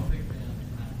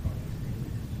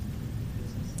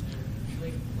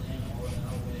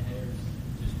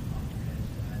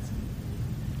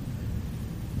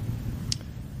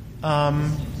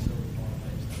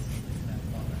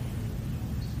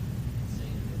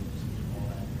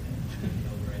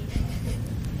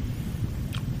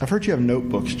 I've heard you have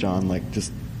notebooks, John, like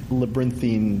just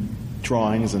labyrinthine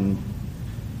drawings and.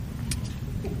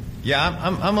 Yeah,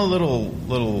 I'm a little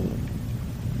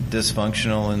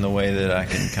dysfunctional in the way that I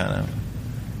can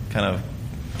kind of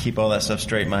keep all that stuff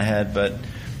straight in my head, but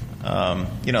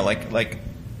like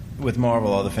with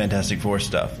Marvel, all the Fantastic Four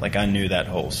stuff, like I knew that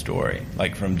whole story,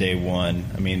 like from day one.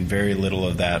 Very little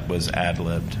of that was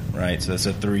ad-libbed, right? So that's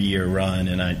a 3-year run,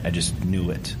 and I just knew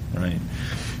it, right?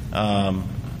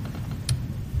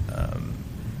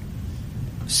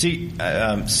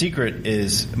 Secret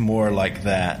is more like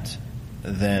that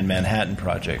than Manhattan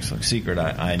projects. Like Secret,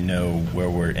 I know where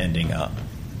we're ending up.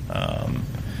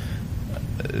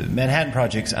 Manhattan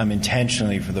projects, I'm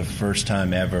intentionally, for the first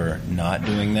time ever, not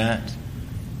doing that.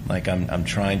 Like I'm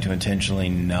trying to intentionally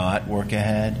not work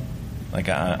ahead. Like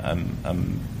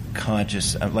I'm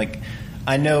conscious.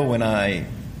 I know when I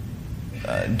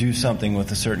do something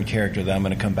with a certain character that I'm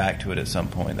going to come back to it at some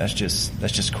point. That's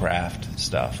just craft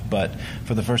stuff. But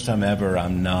for the first time ever,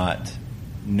 I'm not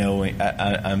knowing.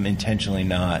 I'm intentionally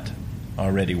not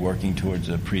already working towards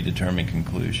a predetermined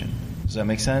conclusion. Does that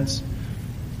make sense?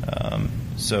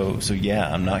 So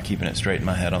yeah, I'm not keeping it straight in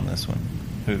my head on this one.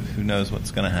 Who knows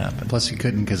what's going to happen? Plus, you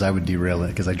couldn't because I would derail it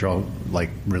because I draw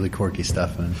like really quirky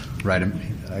stuff and write him.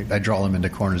 I draw him into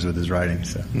corners with his writing.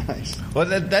 So nice. Well,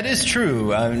 that is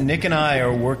true. Nick and I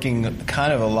are working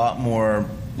kind of a lot more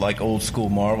like old school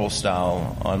Marvel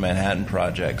style on Manhattan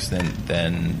projects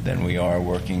than we are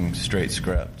working straight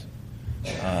script.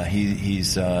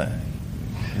 He's a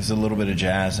little bit of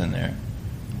jazz in there,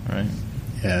 right?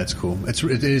 Yeah, it's cool. It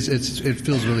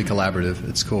feels really collaborative.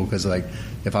 It's cool because like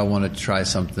if I want to try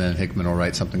something, Hickman will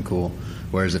write something cool.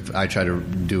 Whereas if I try to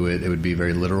do it, it would be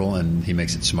very literal, and he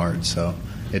makes it smart. So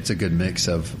it's a good mix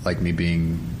of like me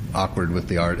being awkward with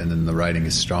the art, and then the writing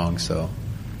is strong. So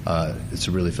it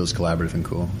really feels collaborative and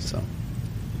cool. So.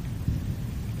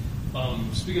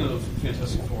 Speaking of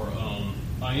Fantastic Four,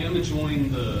 I am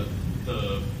enjoying the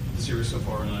series so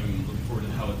far, and I'm looking forward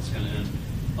to how it's going to end.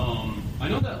 I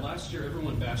know that last year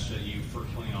everyone bashed at you for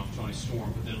killing off Johnny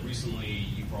Storm, but then recently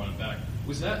you brought him back.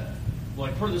 Was that,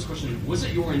 like, part of this question, was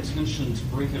it your intention to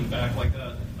bring him back like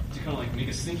that, to kind of like make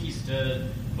us think he's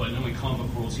dead, but knowing comic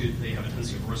book worlds, they have a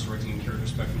tendency of resurrecting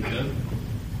characters back from the dead?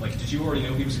 Like, did you already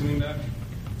know he was coming back?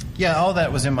 Yeah, all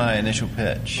that was in my initial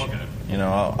pitch. Okay. You know,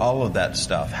 all of that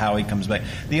stuff, how he comes back.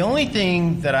 The only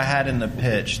thing that I had in the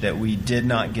pitch that we did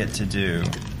not get to do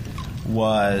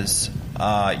was...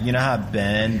 you know how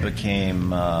Ben became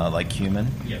like human?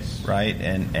 Yes. Right?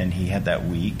 And he had that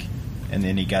week, and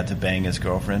then he got to bang his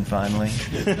girlfriend finally.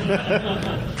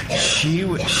 She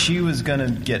was going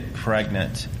to get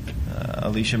pregnant.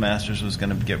 Alicia Masters was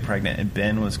going to get pregnant, and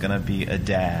Ben was going to be a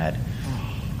dad.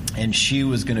 And she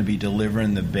was going to be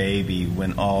delivering the baby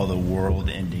when all the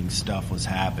world-ending stuff was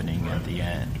happening at the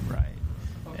end, right?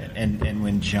 Okay. And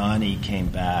when Johnny came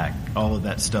back, all of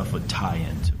that stuff would tie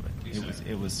into it.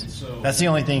 It was. That's the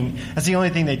only thing. That's the only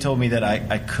thing they told me that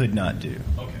I could not do.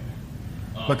 Okay.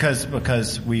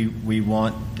 Because we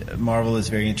want, Marvel is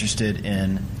very interested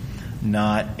in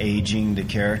not aging the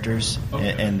characters,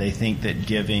 and they think that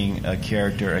giving a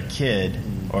character a kid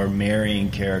or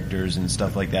marrying characters and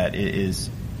stuff like that it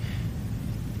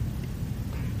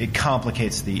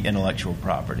complicates the intellectual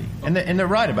property, and they're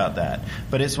right about that.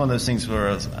 But it's one of those things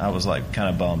where I was like kind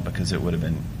of bummed because it would have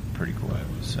been pretty cool. Right.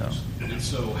 So. And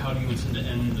so, how do you intend to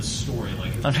end the story?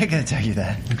 Like, I'm not going to tell you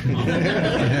that.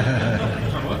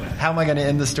 How am I going to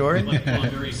end the story? Like on a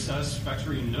very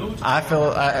satisfactory note.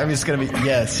 I'm just going to be.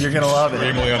 Yes, you're going to love it.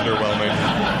 Extremely underwhelming.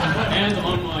 And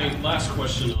on my last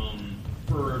question,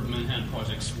 for Manhattan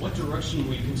Projects, what direction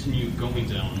will you continue going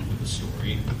down with the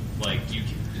story? Like, do you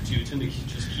intend to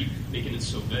just keep making it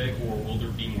so vague, or will there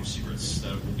be more secrets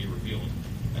that will be revealed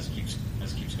as it keeps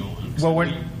going?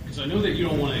 Because I know that you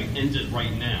don't want to end it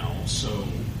right now, so...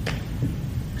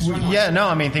 Yeah, no,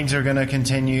 I mean, things are going to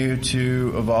continue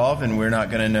to evolve, and we're not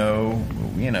going to know,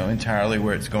 entirely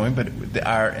where it's going, but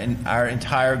our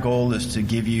entire goal is to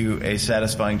give you a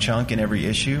satisfying chunk in every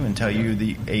issue and tell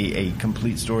you a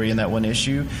complete story in that one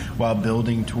issue while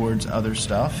building towards other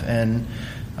stuff, and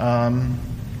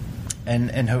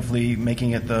hopefully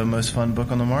making it the most fun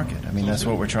book on the market. I mean, that's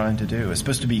what we're trying to do. It's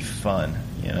supposed to be fun,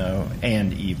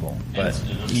 and evil, but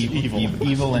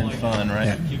evil and fun,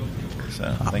 right? Yeah.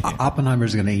 So, thank you.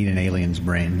 Oppenheimer's going to eat an alien's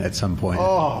brain at some point.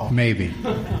 Oh. Maybe.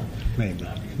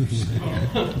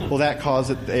 Will that cause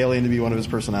the alien to be one of his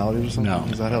personalities or something? No.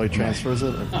 Is that how he transfers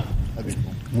it? That'd be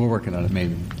cool. We're working on it,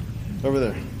 maybe. Over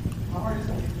there. How hard is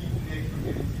it to keep Nick from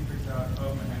getting secrets out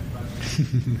of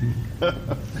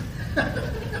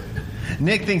Manhattan?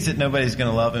 Nick thinks that nobody's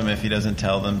going to love him if he doesn't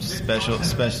tell them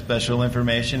special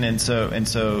information, and so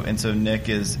Nick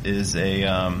is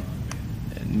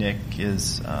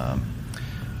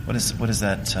what is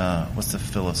that? What's the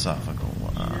philosophical?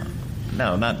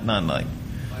 No, not like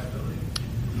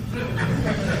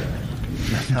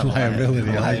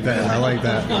liability. I like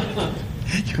that.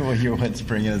 You're what's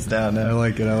bringing us down now. I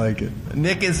like it.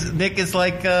 Nick is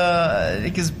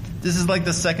this is like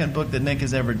the second book that Nick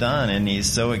has ever done, and he's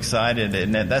so excited,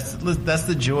 and that's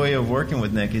the joy of working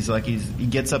with Nick. He's like he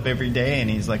gets up every day and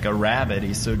he's like a rabbit.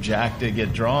 He's so jacked to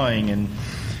get drawing, and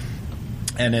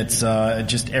it's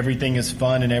just everything is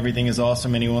fun and everything is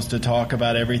awesome, and he wants to talk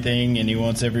about everything, and he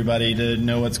wants everybody to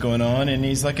know what's going on, and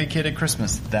he's like a kid at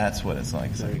Christmas. That's what it's like.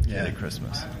 It's like a kid at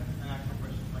Christmas.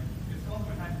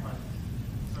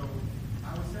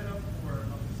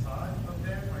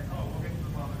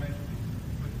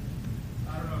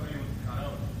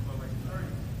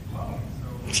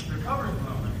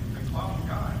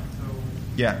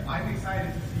 Yeah. I'm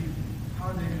excited to see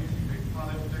how they're going to keep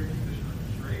the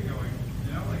charade going.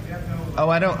 You know, like they have no. Oh,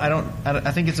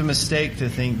 I think it's a mistake to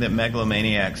think that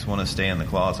megalomaniacs want to stay in the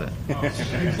closet. I'm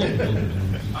excited.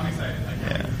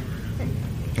 Yeah.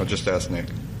 I'll just ask Nick.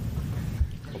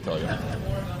 I'll tell you.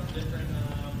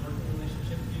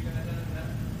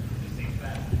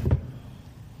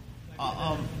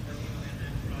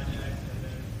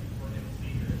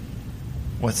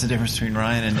 What's the difference between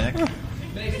Ryan and Nick?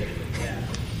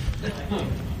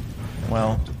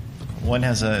 Well, one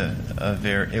has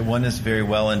one is very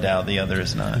well endowed, the other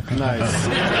is not. Nice.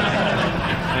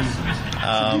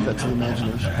 That's the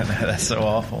imagination. That's so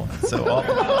awful. So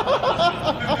awful.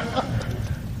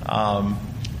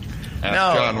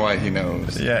 Ask John why he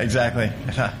knows. Yeah, exactly.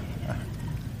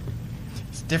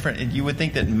 It's different. You would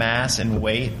think that mass and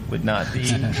weight would not be.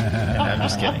 No, I'm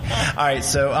just kidding. All right,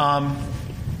 so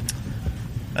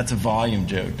that's a volume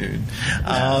joke, dude.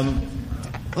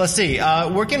 Let's see.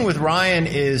 Working with Ryan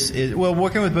is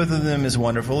working with both of them is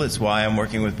wonderful. It's why I'm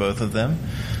working with both of them.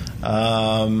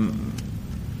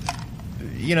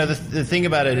 The thing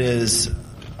about it is,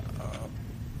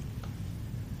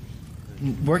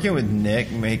 working with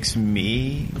Nick makes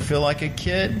me feel like a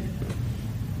kid.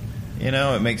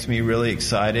 It makes me really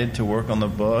excited to work on the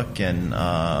book, and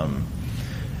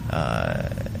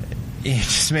it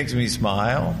just makes me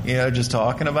smile, just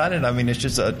talking about it. I mean, it's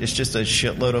just a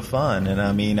shitload of fun, and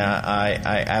I mean, I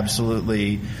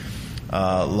absolutely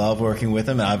love working with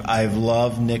him. I've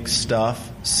loved Nick's stuff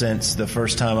since the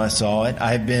first time I saw it.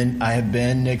 I have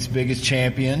been Nick's biggest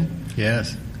champion.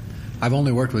 Yes. I've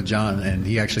only worked with John, and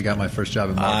he actually got my first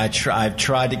job at Marvel. I've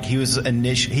tried to. He was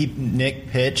Nick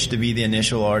pitched to be the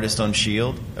initial artist on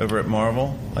S.H.I.E.L.D. over at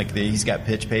Marvel. He's got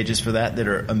pitch pages for that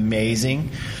are amazing.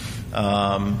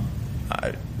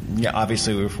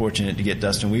 Obviously we were fortunate to get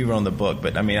Dustin Weaver on the book,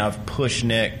 but I mean, I've pushed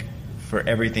Nick for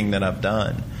everything that I've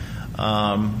done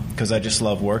because I just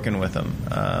love working with him.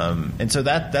 And so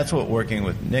that's what working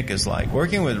with Nick is like.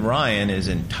 Working with Ryan is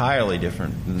entirely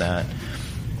different than that.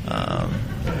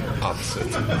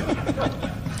 Opposite.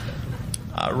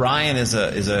 Ryan is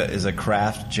a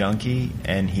craft junkie,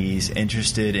 and he's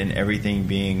interested in everything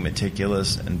being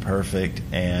meticulous and perfect,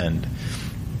 and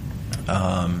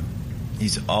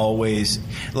he's always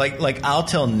like I'll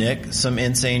tell Nick some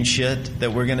insane shit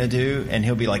that we're gonna do, and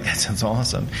he'll be like, "That sounds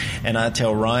awesome," and I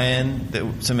tell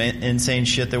Ryan some insane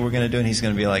shit that we're gonna do, and he's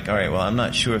gonna be like, "All right, well, I'm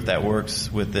not sure if that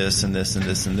works with this and this and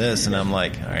this and this," and I'm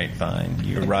like, "All right, fine,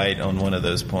 you're right on one of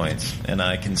those points, and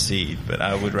I concede, but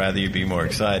I would rather you be more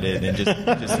excited and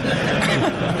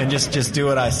just do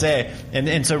what I say,"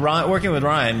 and so working with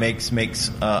Ryan makes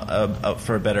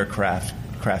for a better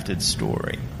crafted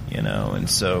story. And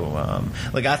so,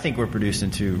 I think we're producing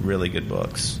 2 really good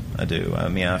books. I do. I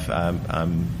mean,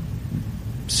 I'm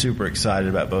super excited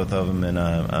about both of them, and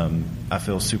I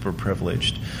feel super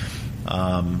privileged.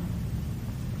 But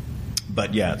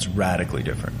yeah, it's radically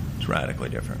different.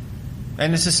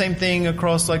 And it's the same thing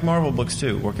across Marvel books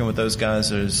too. Working with those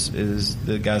guys is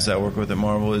the guys that I work with at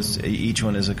Marvel each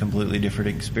one is a completely different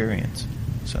experience.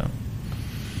 So.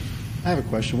 I have a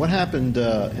question. What happened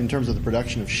in terms of the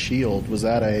production of S.H.I.E.L.D.? Was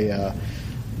that a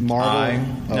Marvel?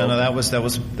 No, that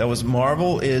was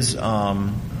Marvel is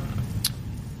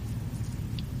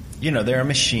they're a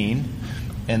machine,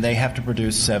 and they have to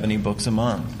produce 70 books a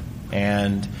month.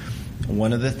 And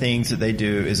one of the things that they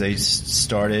do is they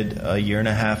started a year and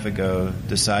a half ago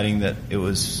deciding that it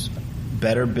was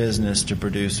better business to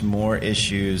produce more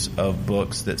issues of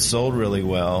books that sold really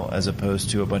well as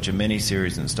opposed to a bunch of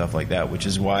miniseries and stuff like that, which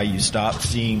is why you stop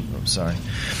seeing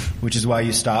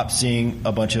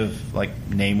a bunch of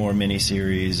Namor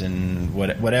miniseries and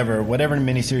whatever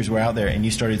miniseries were out there, and you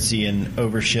started seeing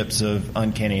overships of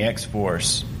Uncanny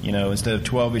X-Force. Instead of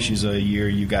 12 issues a year,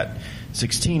 you got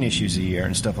 16 issues a year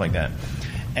and stuff like that.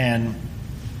 And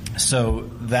so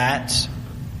that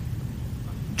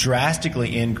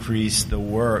drastically increased the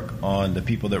work on the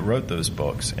people that wrote those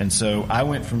books. And so I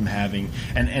went from having,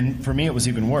 and for me it was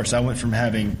even worse, I went from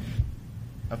having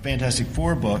a Fantastic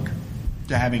Four book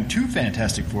to having 2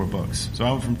 Fantastic Four books. So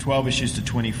I went from 12 issues to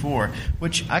 24,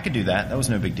 which I could do that. That was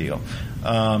no big deal.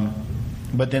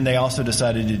 But then they also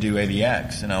decided to do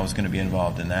AVX, and I was going to be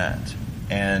involved in that.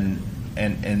 And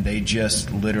they just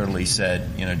literally said,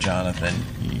 Jonathan,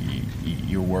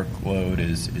 your workload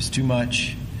is too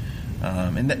much.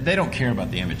 And they don't care about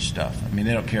the image stuff. I mean,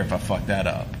 they don't care if I fuck that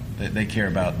up. They care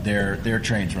about their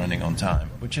trains running on time,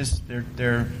 which is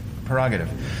their prerogative.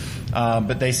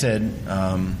 But they said,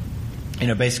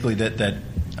 basically that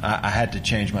I had to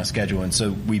change my schedule, and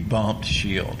so we bumped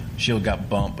Shield. Shield got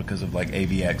bumped because of like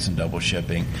AVX and double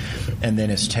shipping, and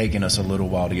then it's taken us a little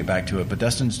while to get back to it. But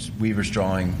Dustin Weaver's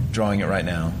drawing it right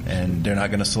now, and they're not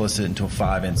going to solicit until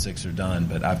 5 and 6 are done.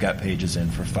 But I've got pages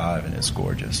in for 5, and it's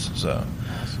gorgeous. So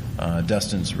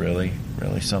Dustin's really,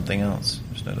 really something else.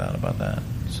 There's no doubt about that.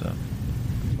 So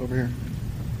over here.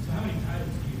 So how many titles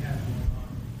do you have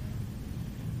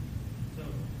going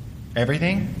on?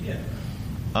 Everything? Yeah.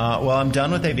 Well, I'm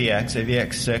done with AVX.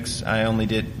 AVX 6, I only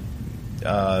did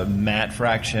Matt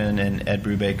Fraction and Ed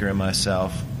Brubaker and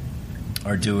myself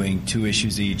are doing 2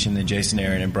 issues each, and then Jason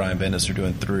Aaron and Brian Bendis are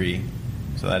doing 3.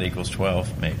 So that equals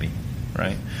 12, maybe,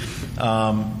 right?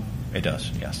 It does,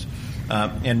 yes.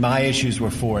 And my issues were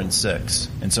 4 and 6,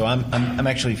 and so I'm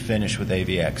actually finished with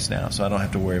AVX now, so I don't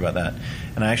have to worry about that.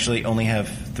 And I actually only have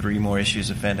 3 more issues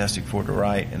of Fantastic Four to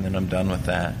write, and then I'm done with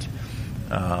that.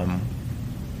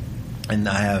 And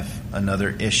I have another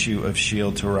issue of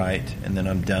S.H.I.E.L.D. to write, and then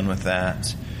I'm done with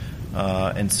that.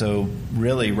 And so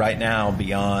really right now,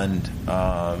 beyond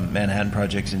Manhattan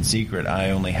Project and Secret,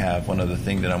 I only have one other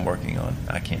thing that I'm working on.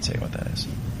 I can't say what that is. So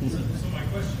my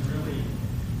question really,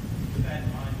 with that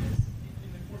in mind, is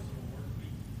in the course of a work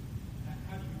week,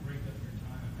 how do you break up your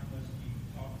time, and how much do you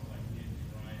talk to like Nick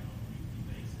and Ryan on a weekly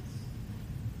basis?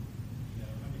 You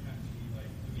know, how many times do you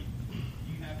do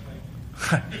you have like,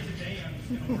 hey, today I'm just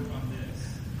going to work on this?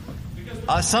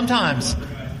 Because Sometimes.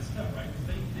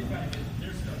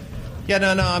 Yeah,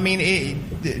 no. I mean,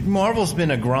 Marvel's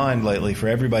been a grind lately for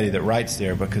everybody that writes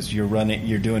there because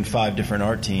you're doing 5 different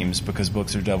art teams because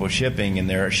books are double shipping and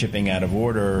they're shipping out of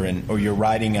order or you're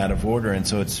writing out of order, and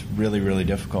so it's really, really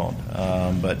difficult.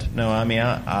 But no, I mean,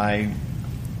 I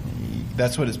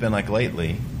that's what it's been like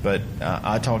lately. But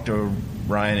I talk to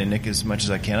Ryan and Nick as much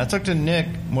as I can. I talk to Nick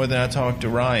more than I talk to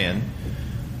Ryan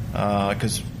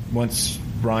because once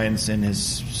Ryan's in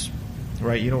his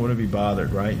right, you don't want to be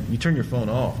bothered, right? You turn your phone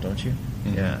off, don't you?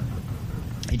 Mm-hmm. Yeah.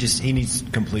 He needs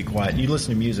complete quiet. You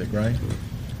listen to music, right?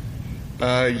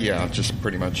 Yeah, just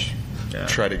pretty much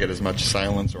try to get as much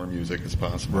silence or music as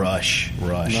possible. Rush. Nice.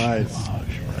 Rush,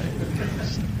 right.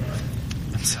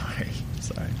 I'm sorry.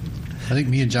 I think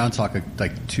me and John talk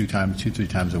like 2, 3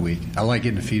 times a week. I like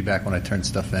getting the feedback when I turn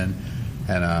stuff in,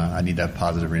 and I need that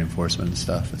positive reinforcement and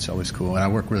stuff. It's always cool. And I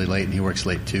work really late, and he works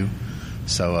late too.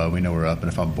 So we know we're up,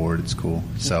 and if I'm bored, it's cool.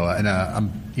 So I'm,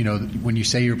 when you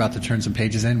say you're about to turn some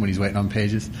pages in, when he's waiting on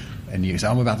pages, and you say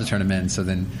I'm about to turn them in, so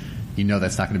then you know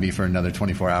that's not going to be for another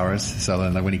 24 hours. So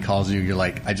then like, when he calls you, you're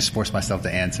like, I just force myself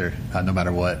to answer no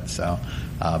matter what. So,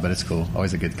 but it's cool.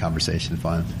 Always a good conversation,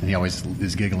 fun, and he always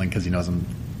is giggling because he knows I'm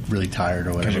really tired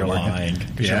or whatever. Because you're lying.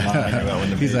 About when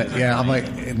the he's like, yeah. I'm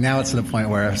like, now it's to the point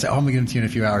where I say, oh, I'm going to give him to you in a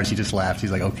few hours. He just laughs.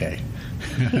 He's like, okay.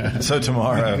 So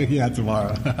tomorrow. Yeah,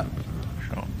 tomorrow.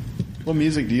 What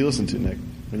music do you listen to, Nick,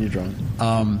 when you're drunk?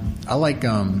 I like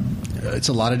it's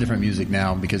a lot of different music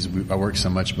now because I work so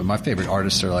much. But my favorite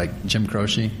artists are like Jim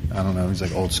Croce. I don't know, he's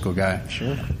like old school guy.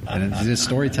 Sure. And he's a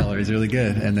storyteller. He's really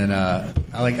good. And then I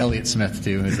like Elliott Smith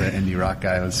too. He's an indie rock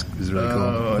guy. Who's really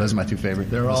cool. Those are my 2 favorite.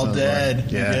 They're all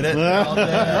dead. Yeah. You get it? They're all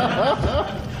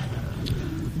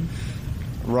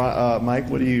dead. Mike,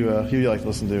 what do you who do you like to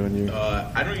listen to when you?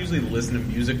 I don't usually listen to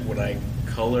music when I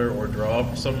color or draw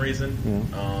for some reason.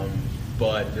 Yeah.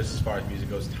 But just as far as music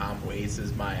goes, Tom Waits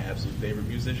is my absolute favorite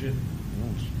musician.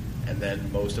 Nice. And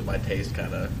then most of my taste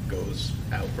kind of goes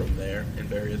out from there in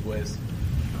various ways.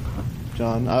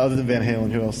 John, other than Van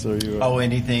Halen, who else are you?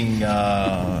 Anything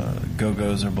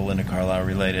Go-Go's or Belinda Carlisle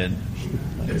related.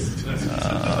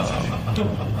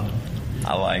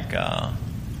 I like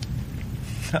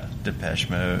Depeche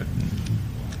Mode.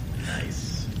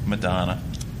 Nice. Madonna.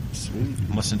 Sweet.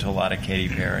 I'm listening to a lot of Katy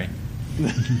Perry.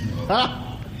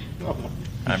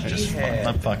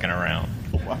 I'm fucking around.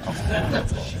 Wow.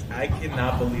 I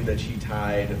cannot believe that she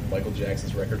tied Michael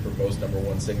Jackson's record for most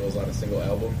 #1 singles on a single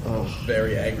album. I'm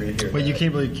very angry to hear Wait, that. you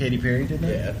can't believe Katy Perry did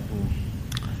that? Yeah.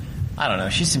 I don't know.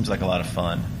 She seems like a lot of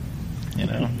fun. You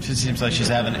know, she seems like she's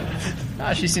having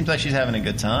a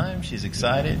good time. She's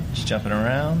excited. She's jumping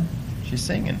around. She's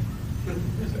singing.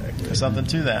 Exactly. There's something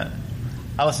to that.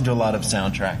 I listen to a lot of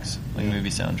soundtracks, like movie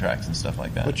soundtracks and stuff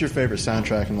like that. What's your favorite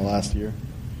soundtrack in the last year?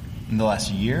 In the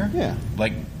last year? Yeah.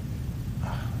 Like,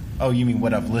 oh, you mean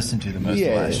what I've listened to the most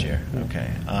last year? Okay.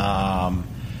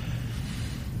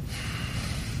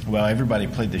 Well, everybody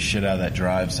played the shit out of that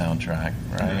Drive soundtrack,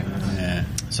 right? Yeah.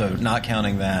 So not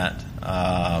counting that,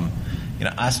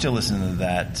 I still listen to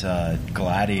that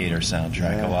Gladiator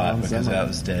soundtrack a lot because that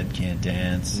was Dead Can't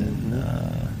Dance, and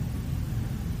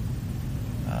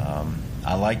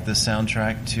I like the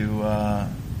soundtrack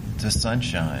to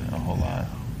Sunshine a whole lot.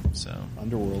 So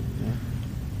Underworld. Yeah.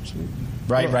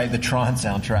 Right. The Tron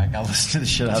soundtrack. I listened to the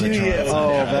shit out of the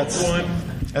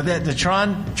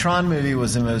Tron. The Tron movie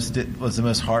was the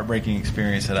most heartbreaking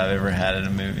experience that I've ever had in a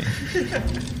movie.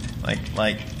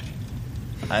 like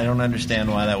I don't understand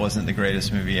why that wasn't the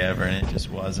greatest movie ever, and it just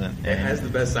wasn't. It has the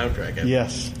best soundtrack ever.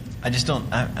 Yes. I just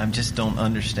don't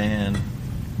understand.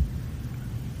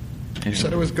 You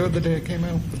said it was good the day it came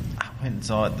out. I went and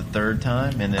saw it the third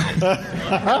time, and then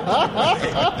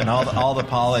and all the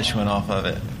polish went off of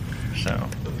it. So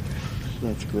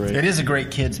that's great. It is a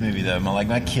great kids movie, though.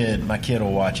 My kid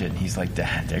will watch it, and he's like,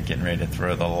 "Dad, they're getting ready to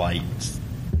throw the lights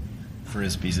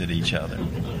frisbees at each other.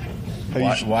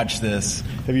 Watch this."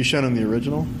 Have you shown him the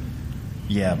original?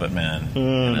 Yeah, but man,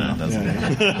 it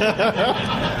doesn't.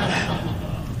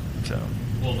 So.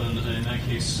 Well, then, in that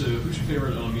case, who's your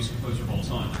favorite music composer of all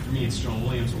time? For me, it's John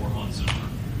Williams or Hans Zimmer.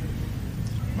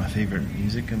 My favorite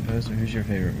music composer? Who's your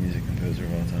favorite music composer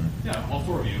of all time? Yeah, all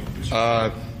four of you.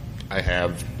 I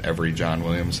have every John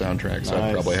Williams soundtrack, so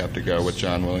I'd probably have to go with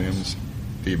John Williams.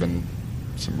 Even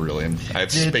some really... I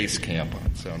have Space Camp on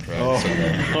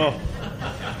soundtrack.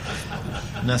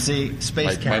 Now, see,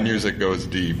 Space Cowboys. My music goes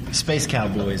deep. Space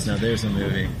Cowboys. Now, there's a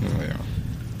movie. Oh, yeah.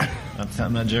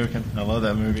 I'm not joking. I love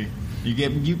that movie.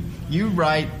 You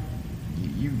write.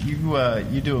 You do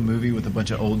a movie with a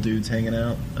bunch of old dudes hanging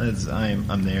out.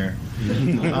 I'm there.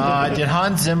 Did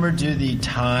Hans Zimmer do the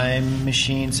Time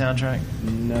Machine soundtrack?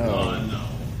 No. No.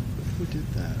 Who did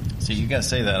that? See, you gotta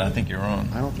say that. I think you're wrong.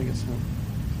 I don't think it's him.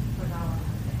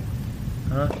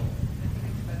 Huh?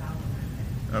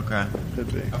 Okay.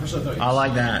 Could be. I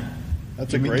like that.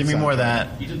 That's a great. Give me more of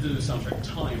that. You did do the soundtrack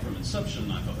Time from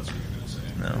Inception. I thought that's what you were going to say.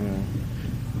 No. Yeah.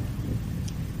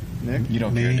 Nick? You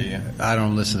don't care, do you? I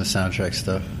don't listen to soundtrack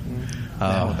stuff.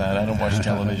 With that, I don't watch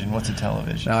television. What's a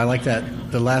television? No, I like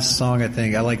that. The last song, I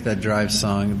like that Drive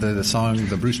song. The song,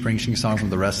 the Bruce Springsteen song from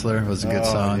The Wrestler was a good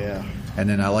song. Yeah. And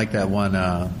then I like that one.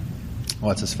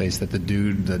 What's his face? That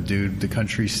the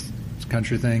country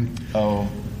thing. Oh,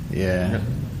 yeah.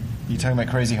 You talking about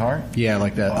Crazy Heart? Yeah, I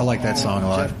like that. I like that song a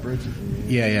lot. Jeff Bridges.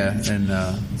 Yeah. And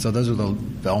so those are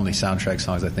the only soundtrack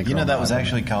songs I think. You know that was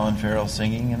actually Colin Farrell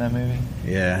singing in that movie?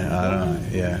 Yeah,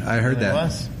 I heard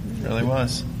that. It really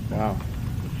was. Wow.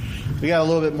 We got a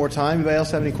little bit more time. Anybody else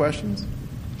have any questions?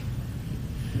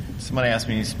 Somebody asked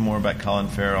me more about Colin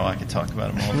Farrell. I could talk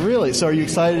about him all day. Really? So are you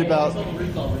excited about?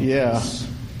 Yeah.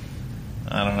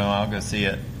 I don't know. I'll go see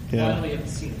it. Yeah.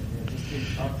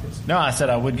 No, I said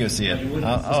I would go see it.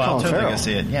 I'll totally Farrell. go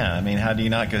see it. Yeah, I mean, how do you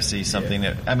not go see something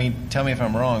that... I mean, tell me if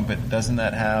I'm wrong, but doesn't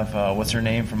that have, what's her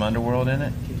name from Underworld in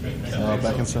it?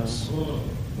 Beckinsale.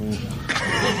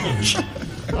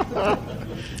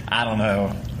 I don't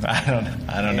know.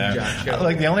 I don't know. John Cho.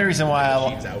 Like, the only reason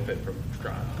why Sheen's outfit from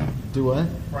Tron. Do what?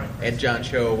 And John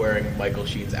Cho wearing Michael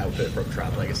Sheen's outfit from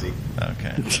Tron Legacy.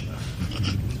 Okay.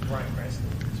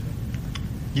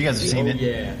 You guys have seen it?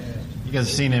 Yeah. You guys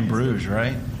have seen In Bruges,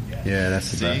 right? Yeah,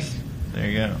 that's the best. There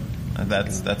you go.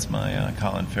 That's my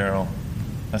Colin Farrell.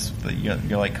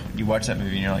 You're like, you watch that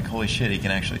movie and you're like, holy shit, he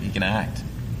can act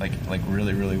like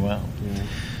really, really well. Yeah.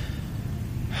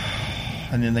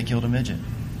 And then they killed a midget.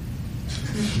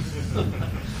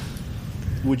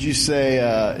 Would you say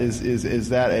is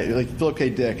that like Philip K.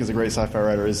 Dick is a great sci-fi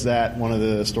writer? Is that one of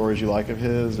the stories you like of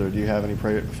his, or do you have any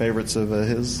favorites of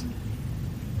his?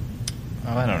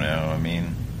 Oh, I don't know. I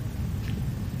mean,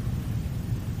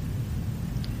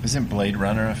 isn't Blade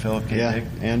Runner a Philip K. Dick?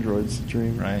 Yeah, Android's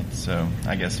Dream. Right. So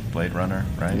I guess Blade Runner,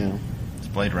 right? Yeah, it's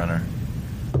Blade Runner.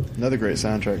 Another great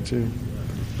soundtrack too.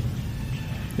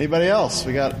 Anybody else?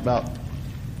 We got about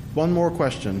one more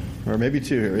question, or maybe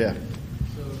two here. Yeah.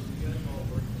 So you guys all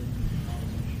worked in the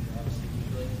obviously you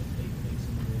like to take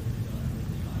some of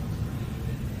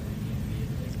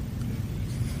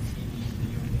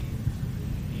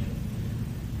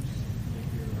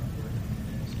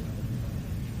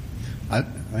the I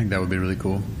think that would be really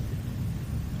cool.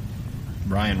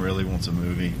 Brian really wants a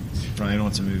movie. Brian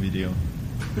wants a movie deal.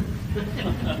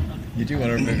 You do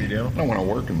want a movie deal? I don't want to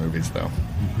work in movies, though.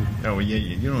 Oh, well, yeah,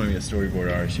 you don't want to be a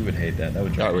storyboard artist. You would hate that. That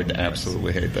would drive I would you nuts.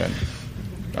 absolutely hate that.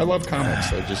 I love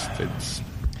comics. It's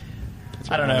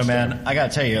I don't know, man. I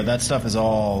gotta tell you, that stuff is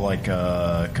all like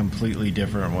completely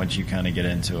different once you kind of get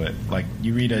into it. Like,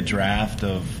 you read a draft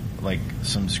of like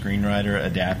some screenwriter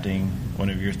adapting one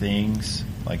of your things.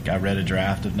 Like, I read a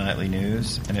draft of Nightly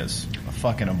News, and it was a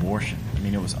fucking abortion. I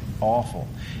mean, it was awful.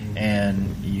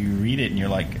 And you read it, and you're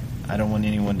like, I don't want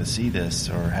anyone to see this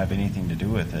or have anything to do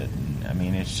with it. And, I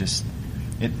mean, it's just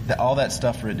all that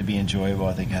stuff for it to be enjoyable,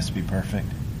 I think, has to be perfect.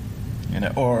 You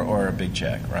know, or a big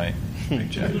check, right?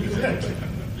 Big check.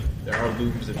 There are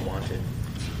loops and wanted.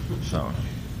 So,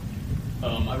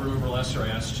 I remember last year I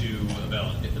asked you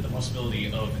about the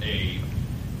possibility of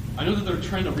I know that they're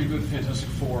trying to reboot Fantastic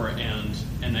Four, and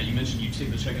that you mentioned you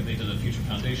take the check that they did at Future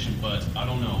Foundation, but I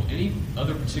don't know, any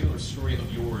other particular story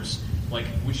of yours, like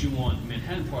would you want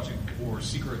Manhattan Project or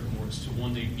Secret Wars to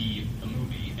one day be a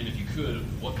movie, and if you could,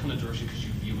 what kind of direction could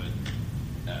you view it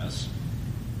as?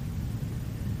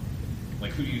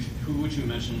 Like who would you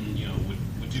mention,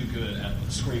 would do good at the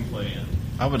screenplay and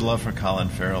I would love for Colin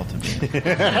Farrell to be.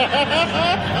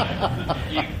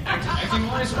 acting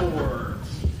wise or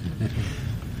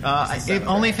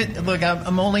only if it. Look,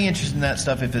 I'm only interested in that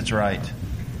stuff if it's right.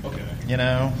 Okay.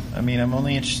 I mean, I'm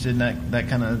only interested in that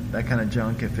kind of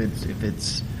junk if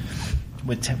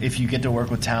you get to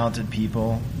work with talented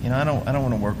people. I don't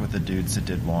want to work with the dudes that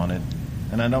did Wanted,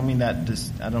 and I don't mean that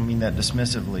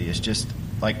dismissively. It's just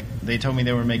like they told me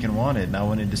they were making Wanted, and I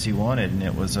wanted to see Wanted, and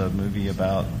it was a movie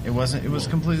about. It was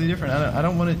completely different.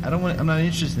 I'm not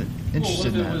interested in that.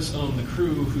 Well, it was the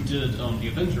crew who did the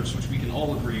Avengers, which we can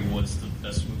all agree was the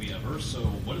best movie ever. So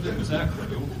what if it was that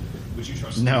crew? Would you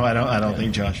trust? No, I don't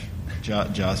think Joss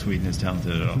Whedon is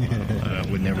talented at all. I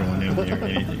would never want him to hear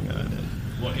anything that I did.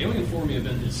 Well, Alien 4 may have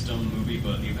been his dumb movie,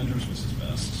 but the Avengers was his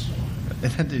best.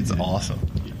 That dude's awesome.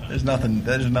 There's nothing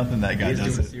that guy does.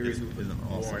 He's doing a series with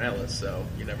Warren Ellis, so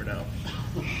you never know.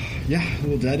 Yeah,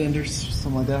 Little Dead Enders,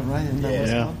 something like that, right?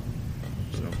 Yeah.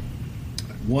 So,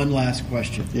 one last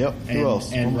question. Yep. Who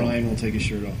else? And Ryan will take his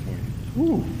shirt off for you.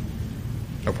 Ooh.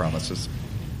 No promises.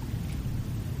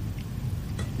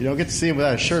 You don't get to see him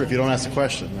without a shirt if you don't ask the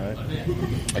question, right?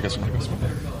 I guess I'm going to go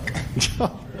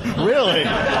small. Really?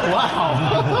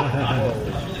 Wow.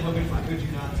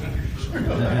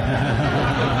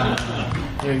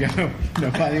 There you go.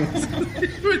 Nobody wants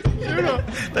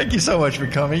Thank you so much for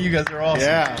coming. You guys are awesome.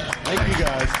 Yeah. Thank you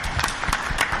guys.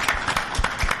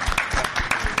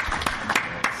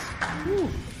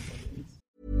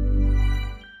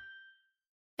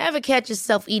 Ever catch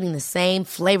yourself eating the same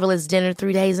flavorless dinner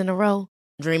 3 days in a row?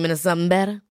 Dreaming of something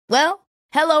better? Well,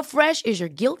 HelloFresh is your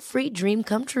guilt-free dream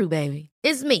come true, baby.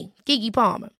 It's me, Keke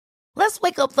Palmer. Let's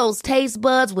wake up those taste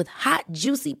buds with hot,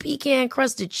 juicy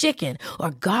pecan-crusted chicken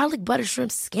or garlic butter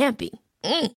shrimp scampi.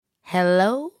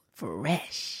 Hello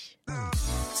Fresh.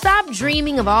 Stop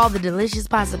dreaming of all the delicious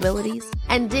possibilities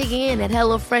and dig in at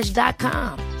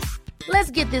HelloFresh.com.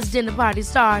 Let's get this dinner party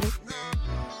started.